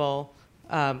possible,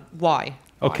 why?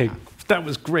 Okay, why that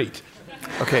was great.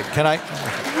 Okay, can I?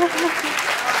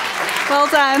 Well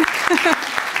done.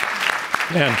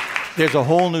 Man. There's a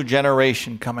whole new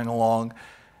generation coming along,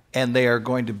 and they are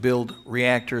going to build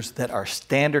reactors that are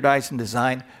standardized in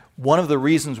design. One of the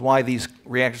reasons why these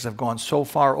reactors have gone so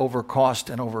far over cost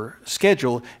and over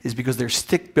schedule is because they're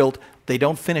stick-built. They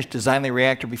don't finish designing the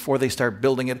reactor before they start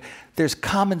building it. There's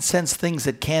common sense things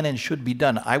that can and should be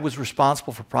done. I was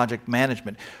responsible for project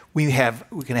management. We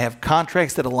can have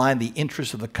contracts that align the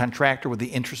interests of the contractor with the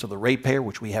interests of the ratepayer,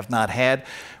 which we have not had.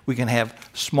 We can have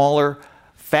smaller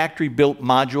factory-built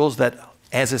modules that,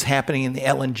 as is happening in the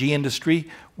LNG industry,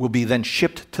 will be then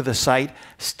shipped to the site,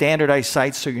 standardized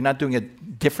sites, so you're not doing a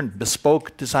different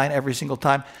bespoke design every single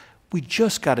time. We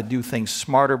just got to do things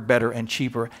smarter, better, and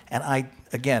cheaper. And I,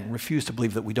 again, refuse to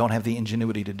believe that we don't have the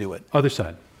ingenuity to do it. Other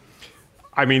side.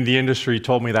 I mean, the industry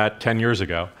told me that 10 years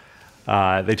ago.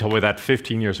 They told me that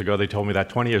 15 years ago. They told me that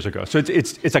 20 years ago. So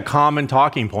it's a common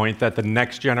talking point that the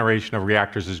next generation of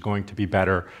reactors is going to be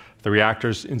better. The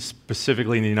reactors,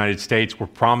 specifically in the United States, were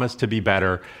promised to be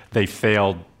better. They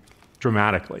failed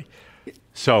dramatically.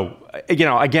 So,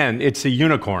 again, it's a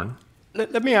unicorn.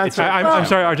 Let me answer. I'm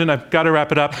sorry, Arjun. I've got to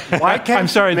wrap it up. Why can't I'm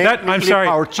sorry. you make nuclear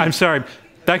power cheap? I'm sorry.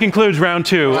 That concludes round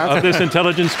 2 of this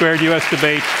Intelligence Squared U.S.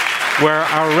 debate, where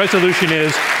our resolution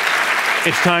is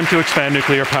it's time to expand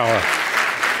nuclear power.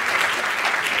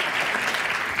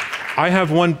 I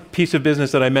have one piece of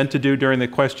business that I meant to do during the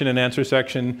question and answer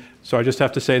section, so I just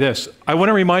have to say this. I want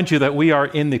to remind you that we are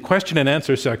in the question and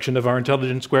answer section of our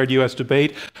Intelligence Squared U.S.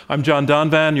 debate. I'm John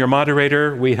Donvan, your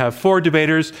moderator. We have 4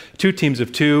 debaters, 2 teams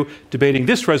of 2, debating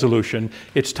this resolution.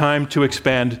 It's time to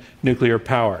expand nuclear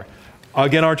power.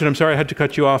 Again, Arjun, I'm sorry I had to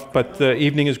cut you off, but the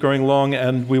evening is growing long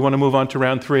and we want to move on to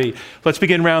round 3. Let's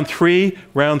begin round 3.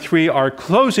 Round 3 are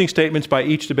closing statements by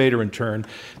each debater in turn.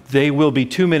 They will be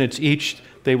 2 minutes each.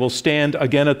 They will stand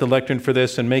again at the lectern for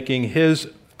this and making his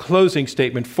closing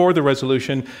statement for the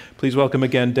resolution. Please welcome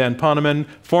again Dan Poneman,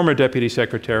 former Deputy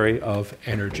Secretary of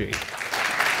Energy.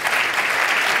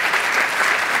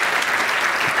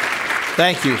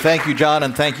 Thank you. Thank you, John,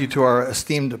 and thank you to our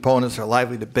esteemed opponents for a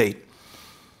lively debate.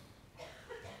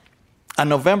 On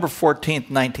November 14th,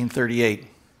 1938,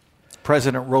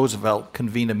 President Roosevelt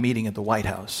convened a meeting at the White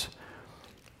House,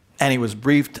 and he was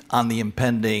briefed on the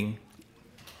impending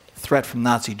threat from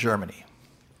Nazi Germany.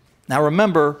 Now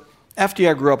remember,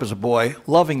 FDR grew up as a boy,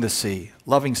 loving the sea,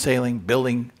 loving sailing,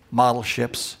 building model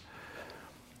ships.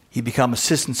 He became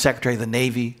Assistant Secretary of the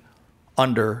Navy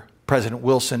under President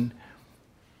Wilson.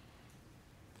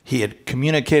 He had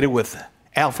communicated with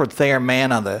Alfred Thayer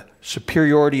Mann on the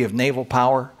superiority of naval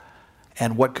power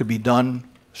and what could be done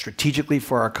strategically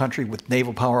for our country with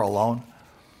naval power alone.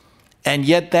 And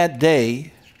yet that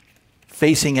day,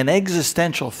 facing an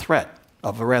existential threat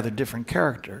of a rather different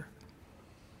character,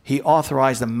 he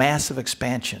authorized a massive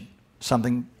expansion,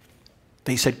 something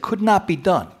they said could not be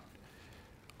done,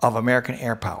 of American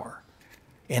air power.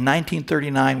 In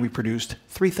 1939, we produced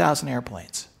 3,000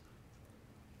 airplanes.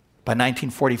 By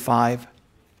 1945,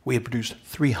 we had produced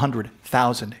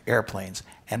 300,000 airplanes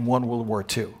and won World War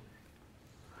II.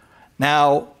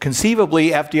 Now, conceivably,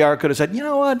 FDR could have said, you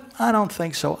know what, I don't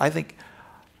think so. I think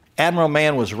Admiral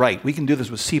Mann was right. We can do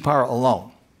this with sea power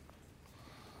alone.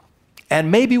 And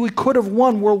maybe we could have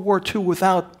won World War II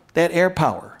without that air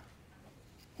power.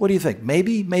 What do you think?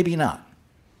 Maybe, maybe not.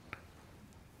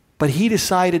 But he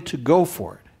decided to go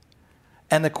for it.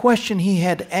 And the question he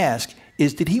had to ask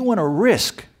is, did he want to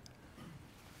risk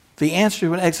the answer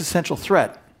to an existential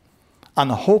threat on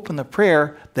the hope and the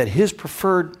prayer that his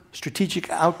preferred strategic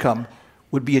outcome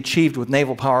would be achieved with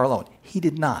naval power alone? He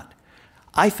did not.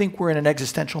 I think we're in an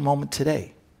existential moment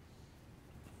today.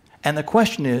 And the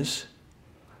question is,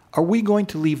 are we going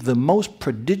to leave the most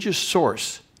prodigious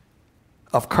source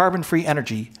of carbon-free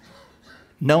energy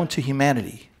known to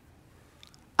humanity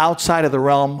outside of the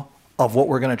realm of what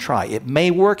we're going to try? It may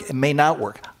work, it may not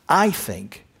work. I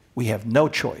think we have no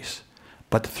choice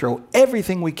but to throw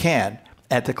everything we can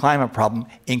at the climate problem,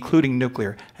 including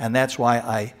nuclear. And that's why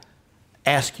I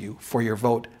ask you for your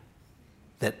vote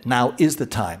that now is the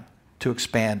time to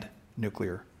expand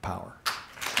nuclear power.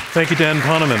 Thank you, Dan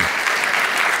Poneman.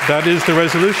 That is the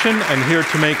resolution, and here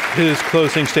to make his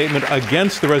closing statement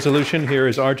against the resolution, here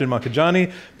is Arjun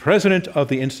Makhijani, President of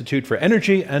the Institute for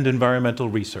Energy and Environmental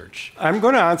Research. I'm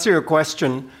going to answer your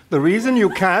question. The reason you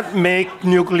can't make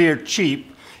nuclear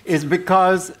cheap is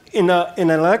because in an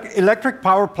electric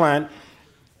power plant,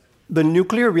 the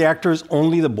nuclear reactor is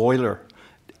only the boiler.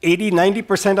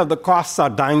 80-90% of the costs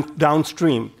are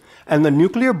downstream. And the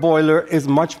nuclear boiler is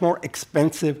much more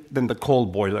expensive than the coal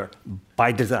boiler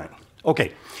by design.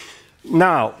 Okay,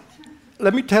 now,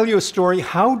 let me tell you a story.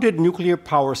 How did nuclear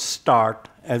power start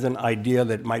as an idea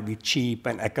that might be cheap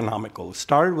and economical? It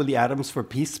started with the Atoms for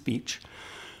Peace speech.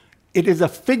 It is a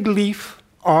fig leaf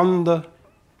on the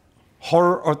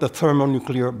horror of the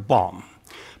thermonuclear bomb.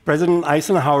 President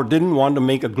Eisenhower didn't want to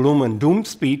make a gloom and doom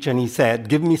speech, and he said,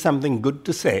 give me something good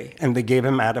to say, and they gave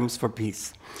him Atoms for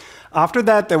Peace. After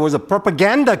that, there was a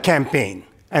propaganda campaign,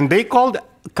 and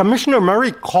Commissioner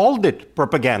Murray called it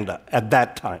propaganda at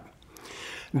that time.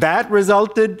 That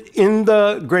resulted in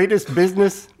the greatest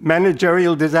business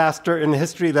managerial disaster in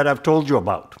history that I've told you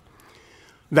about.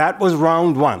 That was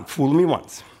round one, fool me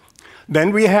once.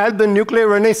 Then we had the nuclear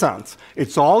renaissance.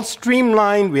 It's all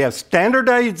streamlined. We have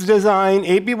standardized design.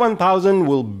 AP1000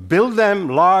 will build them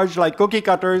large like cookie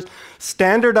cutters,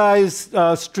 standardized,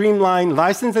 streamlined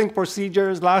licensing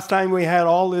procedures. Last time we had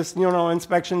all this,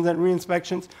 inspections and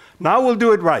re-inspections. Now we'll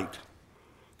do it right.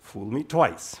 Fool me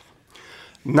twice.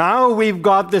 Now we've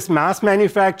got this mass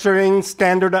manufacturing,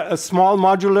 standard, small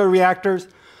modular reactors.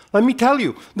 Let me tell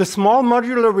you, the small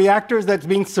modular reactors that's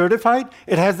being certified,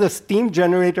 it has a steam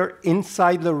generator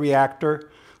inside the reactor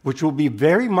which will be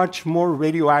very much more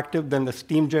radioactive than the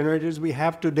steam generators we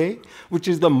have today, which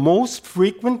is the most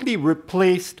frequently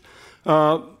replaced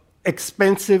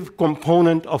expensive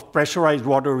component of pressurized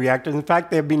water reactors. In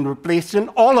fact, they've been replaced in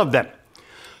all of them.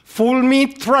 Fool me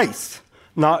thrice.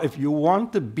 Now, if you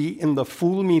want to be in the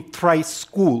fool me thrice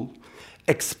school,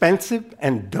 expensive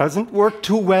and doesn't work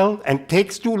too well and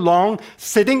takes too long,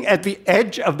 sitting at the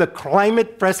edge of the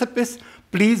climate precipice,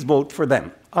 please vote for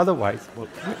them. Otherwise, vote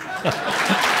for me.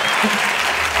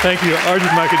 Thank you, Arjun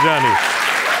Makhijani.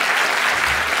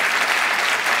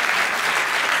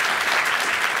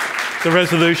 The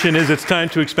resolution is it's time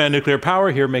to expand nuclear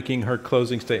power. Here making her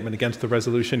closing statement against the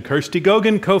resolution, Kirsty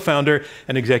Gogan, co-founder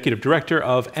and executive director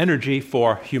of Energy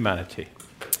for Humanity.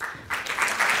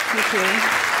 Thank you.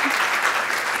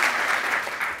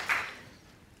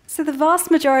 So the vast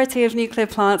majority of nuclear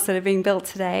plants that are being built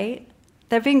today,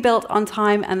 they're being built on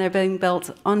time and they're being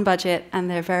built on budget and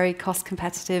they're very cost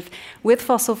competitive with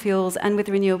fossil fuels and with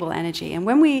renewable energy. And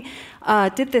when we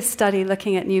did this study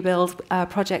looking at new build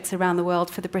projects around the world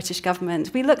for the British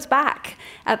government, we looked back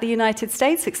at the United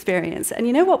States experience. And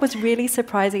you know what was really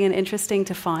surprising and interesting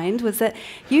to find was that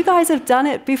you guys have done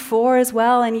it before as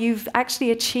well, and you've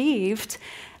actually achieved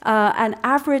an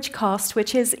average cost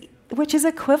which is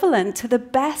equivalent to the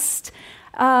best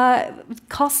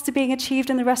costs are being achieved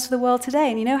in the rest of the world today.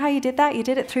 And you know how you did that? You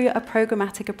did it through a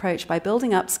programmatic approach by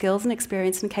building up skills and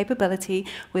experience and capability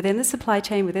within the supply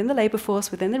chain, within the labor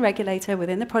force, within the regulator,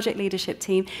 within the project leadership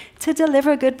team to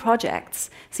deliver good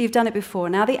projects. So you've done it before.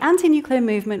 Now, the anti-nuclear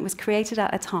movement was created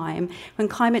at a time when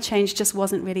climate change just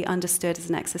wasn't really understood as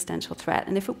an existential threat.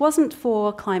 And if it wasn't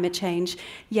for climate change,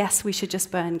 yes, we should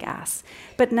just burn gas.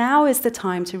 But now is the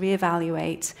time to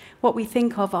reevaluate what we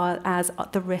think of as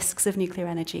the risks of nuclear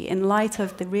energy in light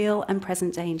of the real and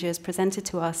present dangers presented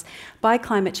to us by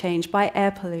climate change, by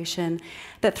air pollution,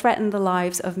 that threaten the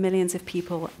lives of millions of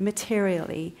people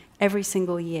materially every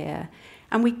single year.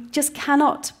 And we just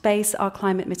cannot base our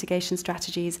climate mitigation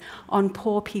strategies on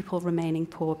poor people remaining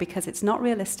poor, because it's not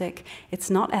realistic, it's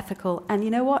not ethical, and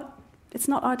you know what? It's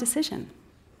not our decision.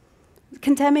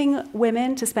 Condemning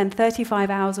women to spend 35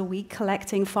 hours a week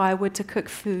collecting firewood to cook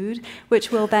food,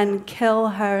 which will then kill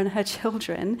her and her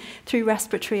children through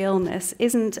respiratory illness,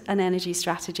 isn't an energy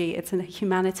strategy, it's a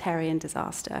humanitarian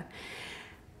disaster.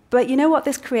 But you know what?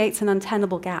 This creates an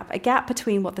untenable gap, a gap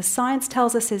between what the science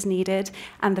tells us is needed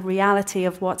and the reality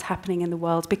of what's happening in the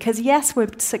world. Because yes, we're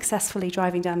successfully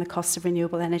driving down the cost of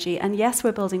renewable energy, and yes,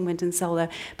 we're building wind and solar,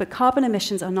 but carbon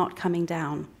emissions are not coming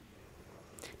down.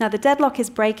 Now, the deadlock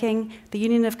is breaking. The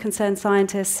Union of Concerned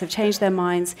Scientists have changed their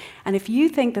minds. And if you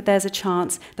think that there's a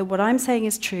chance that what I'm saying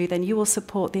is true, then you will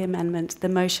support the amendment, the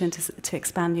motion to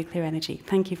expand nuclear energy.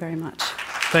 Thank you very much.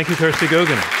 Thank you, Kirsty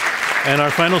Gogan. And our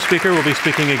final speaker will be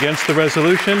speaking against the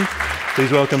resolution.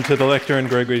 Please welcome to the lectern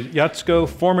Gregory Jaczko,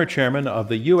 former chairman of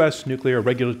the U.S. Nuclear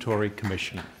Regulatory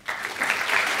Commission.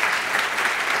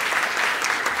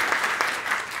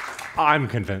 I'm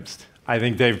convinced. I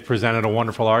think they've presented a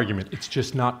wonderful argument. It's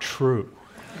just not true.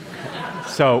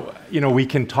 So, we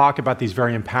can talk about these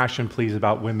very impassioned pleas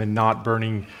about women not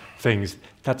burning things.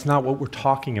 That's not what we're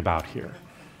talking about here.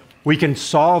 We can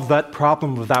solve that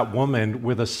problem of that woman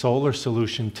with a solar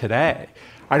solution today.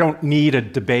 I don't need a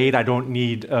debate. I don't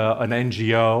need an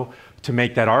NGO to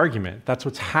make that argument. That's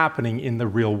what's happening in the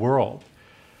real world.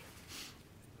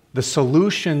 The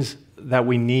solutions that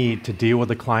we need to deal with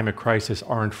the climate crisis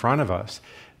are in front of us.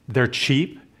 They're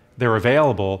cheap, they're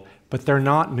available, but they're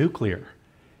not nuclear.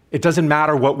 It doesn't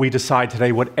matter what we decide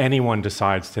today, what anyone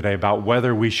decides today about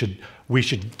whether we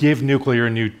should give nuclear a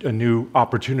new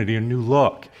opportunity, a new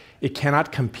look. It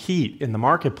cannot compete in the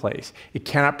marketplace. It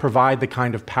cannot provide the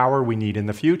kind of power we need in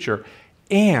the future.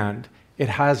 And it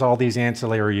has all these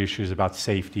ancillary issues about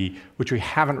safety, which we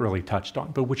haven't really touched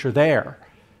on, but which are there.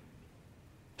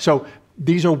 So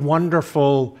these are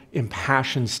wonderful,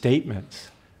 impassioned statements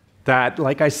that,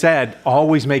 like I said,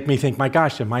 always make me think, my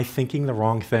gosh, am I thinking the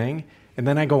wrong thing? And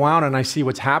then I go out and I see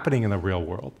what's happening in the real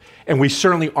world. And we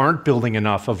certainly aren't building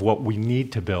enough of what we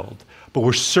need to build. But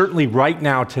we're certainly right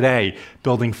now today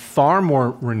building far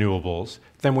more renewables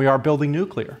than we are building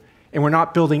nuclear. And we're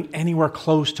not building anywhere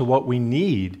close to what we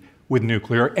need with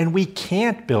nuclear, and we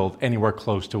can't build anywhere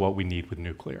close to what we need with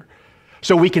nuclear.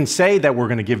 So we can say that we're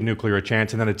going to give nuclear a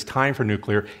chance and then it's time for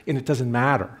nuclear, and it doesn't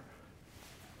matter.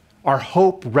 Our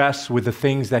hope rests with the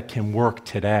things that can work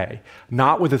today,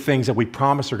 not with the things that we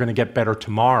promise are going to get better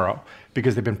tomorrow,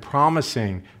 because they've been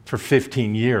promising for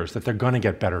 15 years that they're going to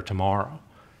get better tomorrow.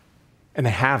 And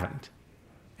they haven't.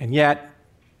 And yet,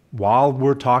 while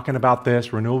we're talking about this,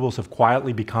 renewables have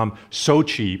quietly become so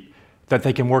cheap that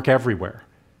they can work everywhere.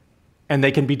 and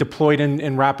they can be deployed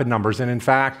in rapid numbers. And in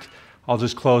fact, I'll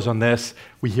just close on this.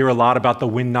 We hear a lot about the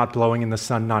wind not blowing and the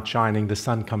sun not shining. The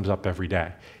sun comes up every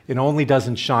day. It only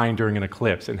doesn't shine during an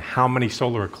eclipse. And how many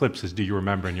solar eclipses do you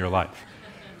remember in your life?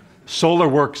 Solar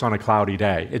works on a cloudy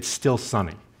day. It's still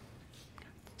sunny.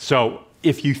 So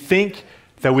if you think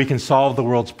that we can solve the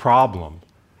world's problem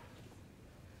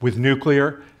with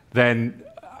nuclear, then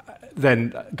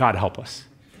God help us,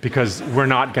 because we're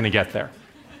not going to get there.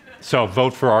 So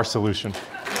vote for our solution.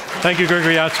 Thank you,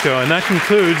 Gregory Jaczko. And that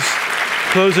concludes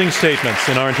closing statements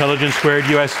in our Intelligence Squared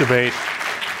US debate.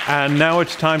 And now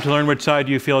it's time to learn which side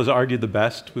you feel has argued the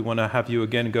best. We want to have you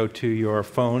again go to your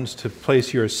phones to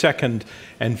place your second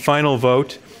and final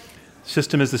vote.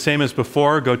 System is the same as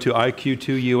before. Go to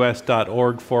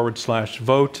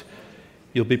iq2us.org/vote.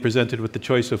 You'll be presented with the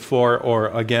choice of for or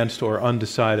against or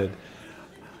undecided.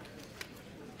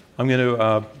 I'm going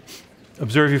to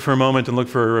observe you for a moment and look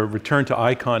for a return to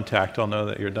eye contact. I'll know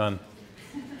that you're done.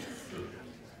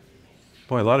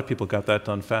 Boy, a lot of people got that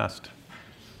done fast.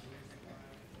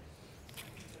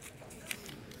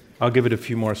 I'll give it a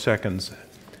few more seconds.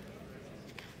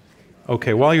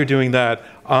 Okay, while you're doing that,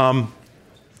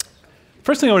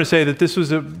 first thing I want to say that this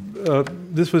was a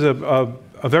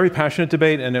very passionate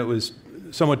debate, and it was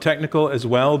somewhat technical as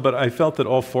well, but I felt that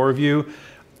all four of you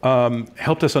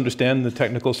helped us understand the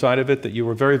technical side of it, that you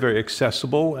were very, very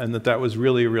accessible, and that was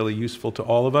really, really useful to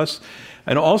all of us.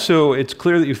 And also, it's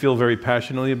clear that you feel very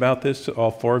passionately about this, all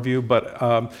four of you,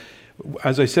 but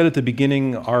as I said at the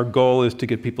beginning, our goal is to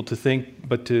get people to think,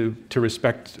 but to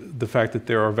respect the fact that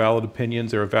there are valid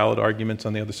opinions, there are valid arguments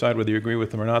on the other side, whether you agree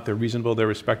with them or not. They're reasonable, they're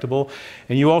respectable.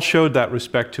 And you all showed that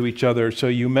respect to each other, so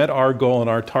you met our goal and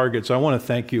our target. So I want to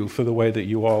thank you for the way that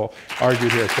you all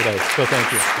argued here today. So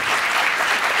thank you.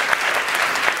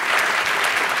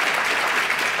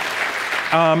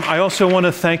 I also want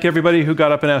to thank everybody who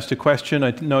got up and asked a question.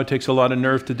 I know it takes a lot of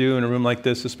nerve to do in a room like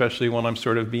this, especially when I'm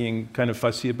sort of being kind of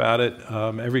fussy about it.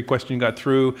 Every question got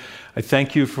through. I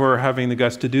thank you for having the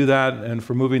guts to do that and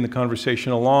for moving the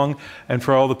conversation along. And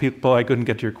for all the people I couldn't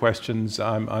get to your questions,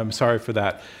 I'm sorry for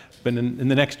that. But in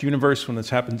the next universe, when this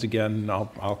happens again,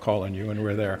 I'll call on you and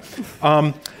we're there.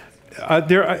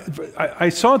 I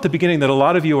saw at the beginning that a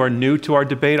lot of you are new to our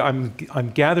debate. I'm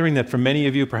gathering that for many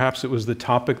of you, perhaps it was the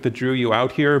topic that drew you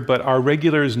out here, but our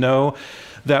regulars know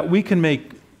that we can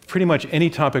make pretty much any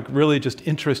topic really just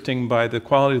interesting by the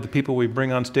quality of the people we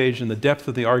bring on stage and the depth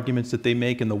of the arguments that they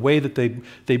make and the way that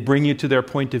they bring you to their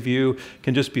point of view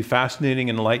can just be fascinating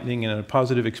and enlightening and a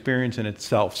positive experience in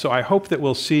itself. So I hope that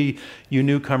we'll see you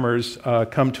newcomers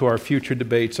come to our future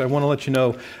debates. I want to let you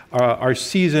know our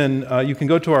season, you can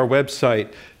go to our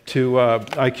website to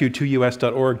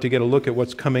iq2us.org to get a look at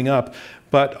what's coming up.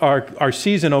 But our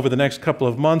season over the next couple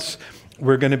of months,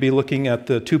 we're going to be looking at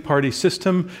the two-party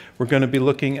system. We're going to be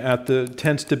looking at the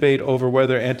tense debate over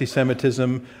whether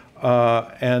anti-Semitism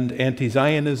and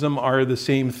anti-Zionism are the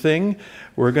same thing.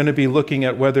 We're going to be looking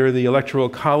at whether the Electoral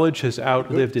College has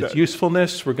outlived its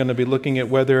usefulness. We're going to be looking at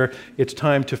whether it's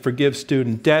time to forgive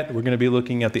student debt. We're going to be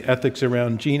looking at the ethics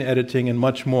around gene editing and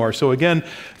much more. So again,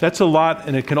 that's a lot,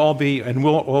 and it can all be, and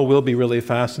will be really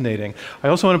fascinating. I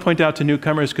also want to point out to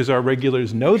newcomers, because our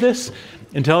regulars know this,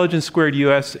 Intelligence Squared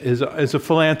US is a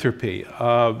philanthropy.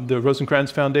 The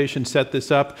Rosencrantz Foundation set this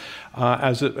up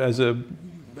as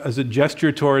a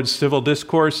gesture towards civil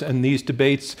discourse, and these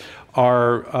debates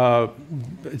are,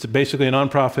 it's basically a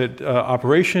nonprofit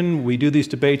operation. We do these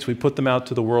debates, we put them out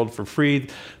to the world for free.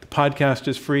 The podcast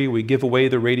is free, we give away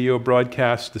the radio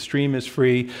broadcast, the stream is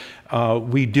free.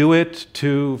 We do it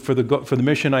for the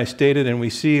mission I stated, and we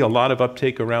see a lot of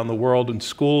uptake around the world. In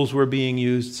schools we're being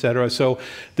used, et cetera. So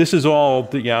this is all,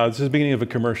 this is the beginning of a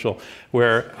commercial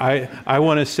where I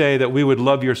want to say that we would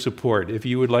love your support. If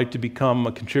you would like to become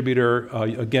a contributor,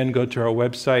 again, go to our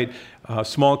website.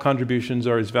 Small contributions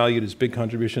are as valued as big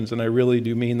contributions, and I really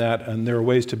do mean that. And there are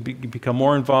ways to become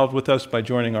more involved with us by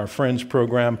joining our Friends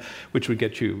program, which would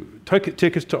get you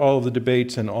tickets to all of the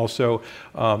debates and also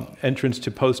entrance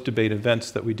to post-debate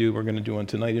events that we do. We're going to do one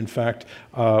tonight, in fact,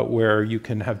 where you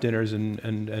can have dinners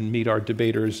and meet our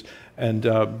debaters. And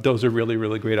those are really,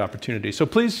 really great opportunities. So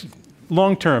please,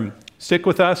 long-term, stick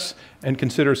with us and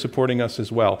consider supporting us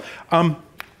as well.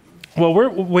 Well, we're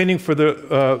waiting for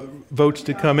the votes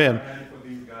to come in.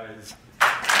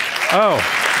 Oh.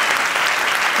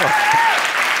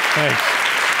 Thanks.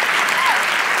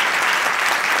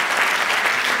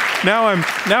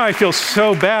 Now I feel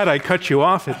so bad I cut you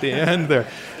off at the end there.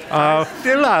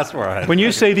 The last one. When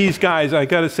you say these guys, I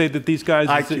got to say that these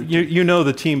guys, you know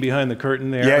the team behind the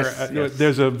curtain there. Yes.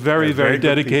 There's a very, very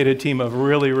dedicated team of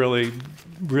really, really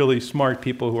really smart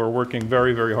people who are working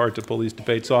very, very hard to pull these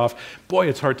debates off. Boy,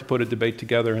 it's hard to put a debate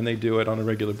together, and they do it on a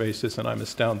regular basis, and I'm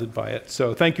astounded by it.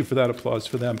 So thank you for that applause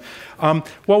for them.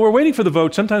 While we're waiting for the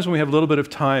vote, sometimes when we have a little bit of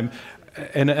time,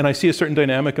 and I see a certain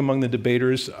dynamic among the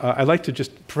debaters, I like to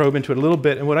just probe into it a little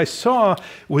bit. And what I saw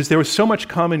was there was so much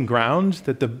common ground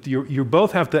that you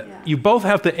both have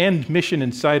the end mission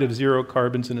in sight of zero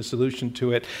carbons and a solution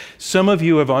to it. Some of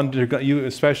you have undergone, you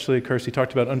especially, Kirsty,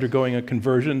 talked about undergoing a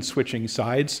conversion, switching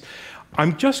sides.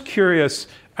 I'm just curious,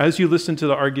 as you listen to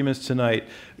the arguments tonight,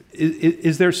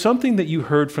 is there something that you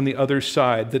heard from the other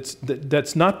side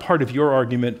that's not part of your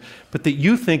argument, but that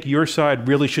you think your side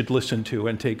really should listen to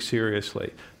and take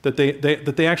seriously? That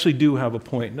they actually do have a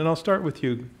point? And I'll start with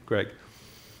you, Greg.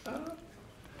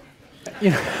 By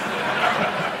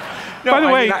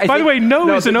the way,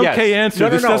 no is an okay answer.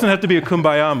 This doesn't have to be a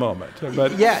kumbaya moment.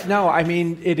 But yeah, no, I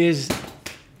mean, it is,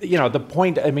 the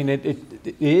point, I mean,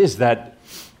 it is that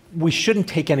we shouldn't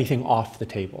take anything off the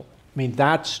table. I mean,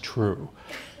 that's true.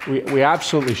 We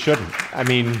absolutely shouldn't. I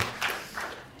mean,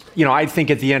 I think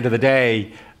at the end of the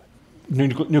day,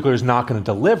 nuclear is not going to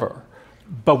deliver,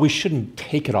 but we shouldn't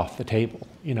take it off the table.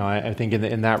 I think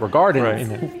in that regard. Right.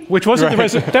 Which wasn't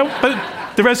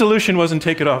but the resolution wasn't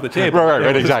take it off the table.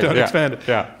 Right, exactly. Don't expand it.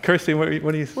 Yeah. Kirsty, what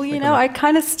do you think? Well, I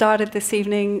kind of started this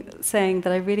evening saying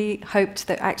that I really hoped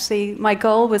that actually my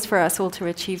goal was for us all to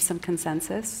achieve some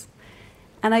consensus.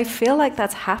 And I feel like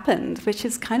that's happened, which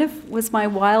is was my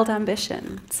wild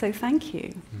ambition. So thank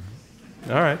you.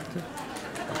 All right.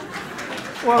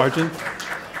 Well, Arjun?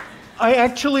 I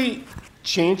actually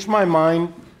changed my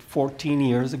mind 14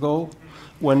 years ago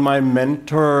when my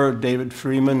mentor, David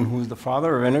Freeman, who's the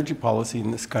father of energy policy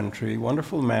in this country,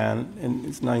 wonderful man in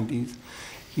his 90s,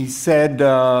 he said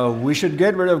we should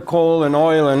get rid of coal and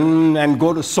oil and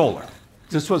go to solar.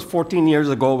 This was 14 years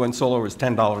ago when solar was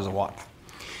 $10 a watt.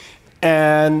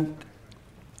 And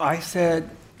I said,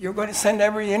 you're going to send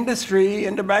every industry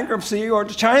into bankruptcy or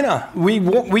to China.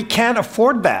 We can't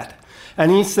afford that.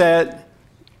 And he said,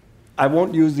 I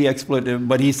won't use the expletive,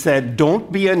 but he said,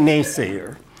 don't be a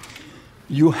naysayer.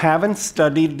 You haven't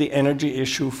studied the energy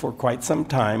issue for quite some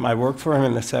time. I worked for him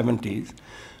in the 70s.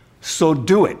 So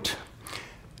do it.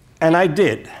 And I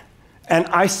did. And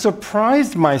I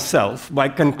surprised myself by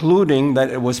concluding that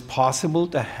it was possible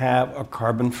to have a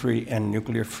carbon-free and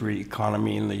nuclear-free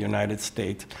economy in the United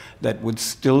States that would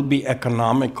still be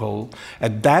economical.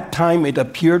 At that time, it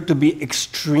appeared to be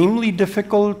extremely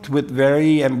difficult with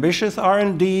very ambitious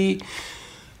R&D,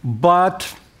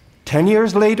 but 10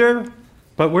 years later,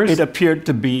 it appeared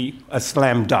to be a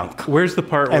slam dunk. Where's the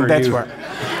part where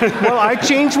Well, I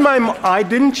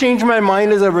didn't change my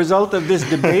mind as a result of this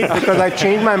debate because I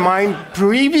changed my mind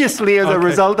previously as a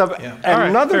result of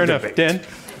another debate. Dan?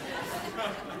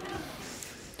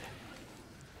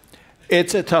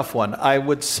 It's a tough one. I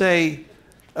would say,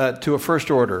 to a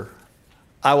first order,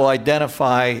 I will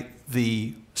identify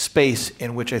the space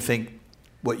in which I think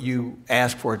what you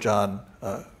asked for, John,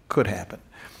 could happen.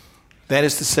 That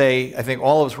is to say, I think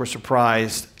all of us were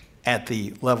surprised at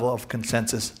the level of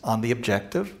consensus on the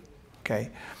objective.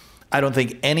 Okay, I don't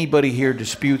think anybody here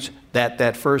disputes that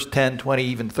that first 10, 20,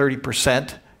 even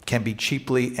 30% can be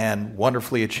cheaply and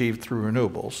wonderfully achieved through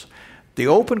renewables. The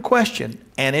open question,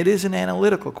 and it is an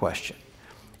analytical question,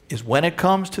 is when it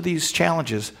comes to these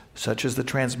challenges, such as the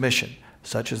transmission,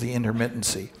 such as the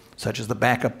intermittency, such as the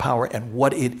backup power, and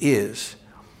what it is,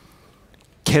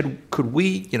 could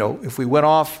we, if we went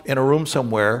off in a room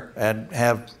somewhere and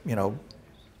have,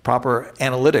 proper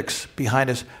analytics behind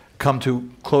us, come to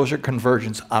closer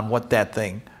convergence on what that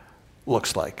thing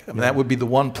looks like? I mean, that would be the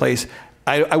one place.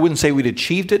 I wouldn't say we'd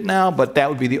achieved it now, but that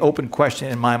would be the open question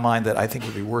in my mind that I think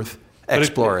would be worth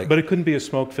exploring. But it couldn't be a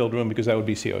smoke-filled room because that would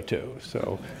be CO2.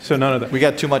 So none of that. We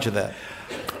got too much of that.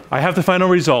 I have the final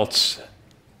results.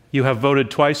 You have voted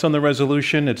twice on the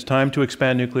resolution. It's time to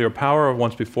expand nuclear power.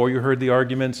 Once before you heard the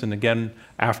arguments, and again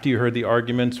after you heard the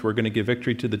arguments. We're going to give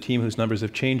victory to the team whose numbers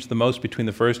have changed the most between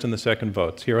the first and the second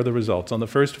votes. Here are the results. On the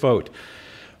first vote,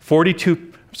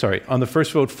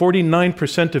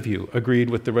 49% of you agreed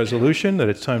with the resolution that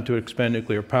it's time to expand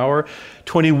nuclear power.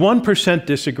 21%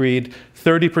 disagreed.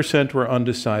 30% were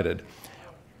undecided.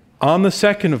 On the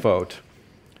second vote,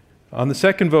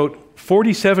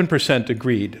 47%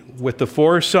 agreed with the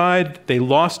for side. They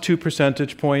lost 2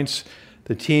 percentage points.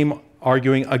 The team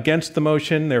arguing against the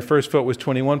motion, their first vote was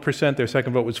 21%, their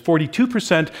second vote was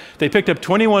 42%. They picked up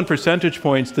 21 percentage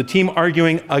points. The team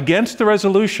arguing against the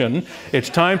resolution, it's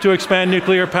time to expand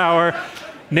nuclear power,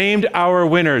 named our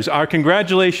winners. Our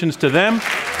congratulations to them.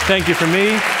 Thank you from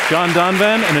me, John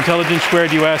Donvan, and Intelligence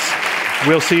Squared US.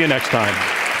 We'll see you next time.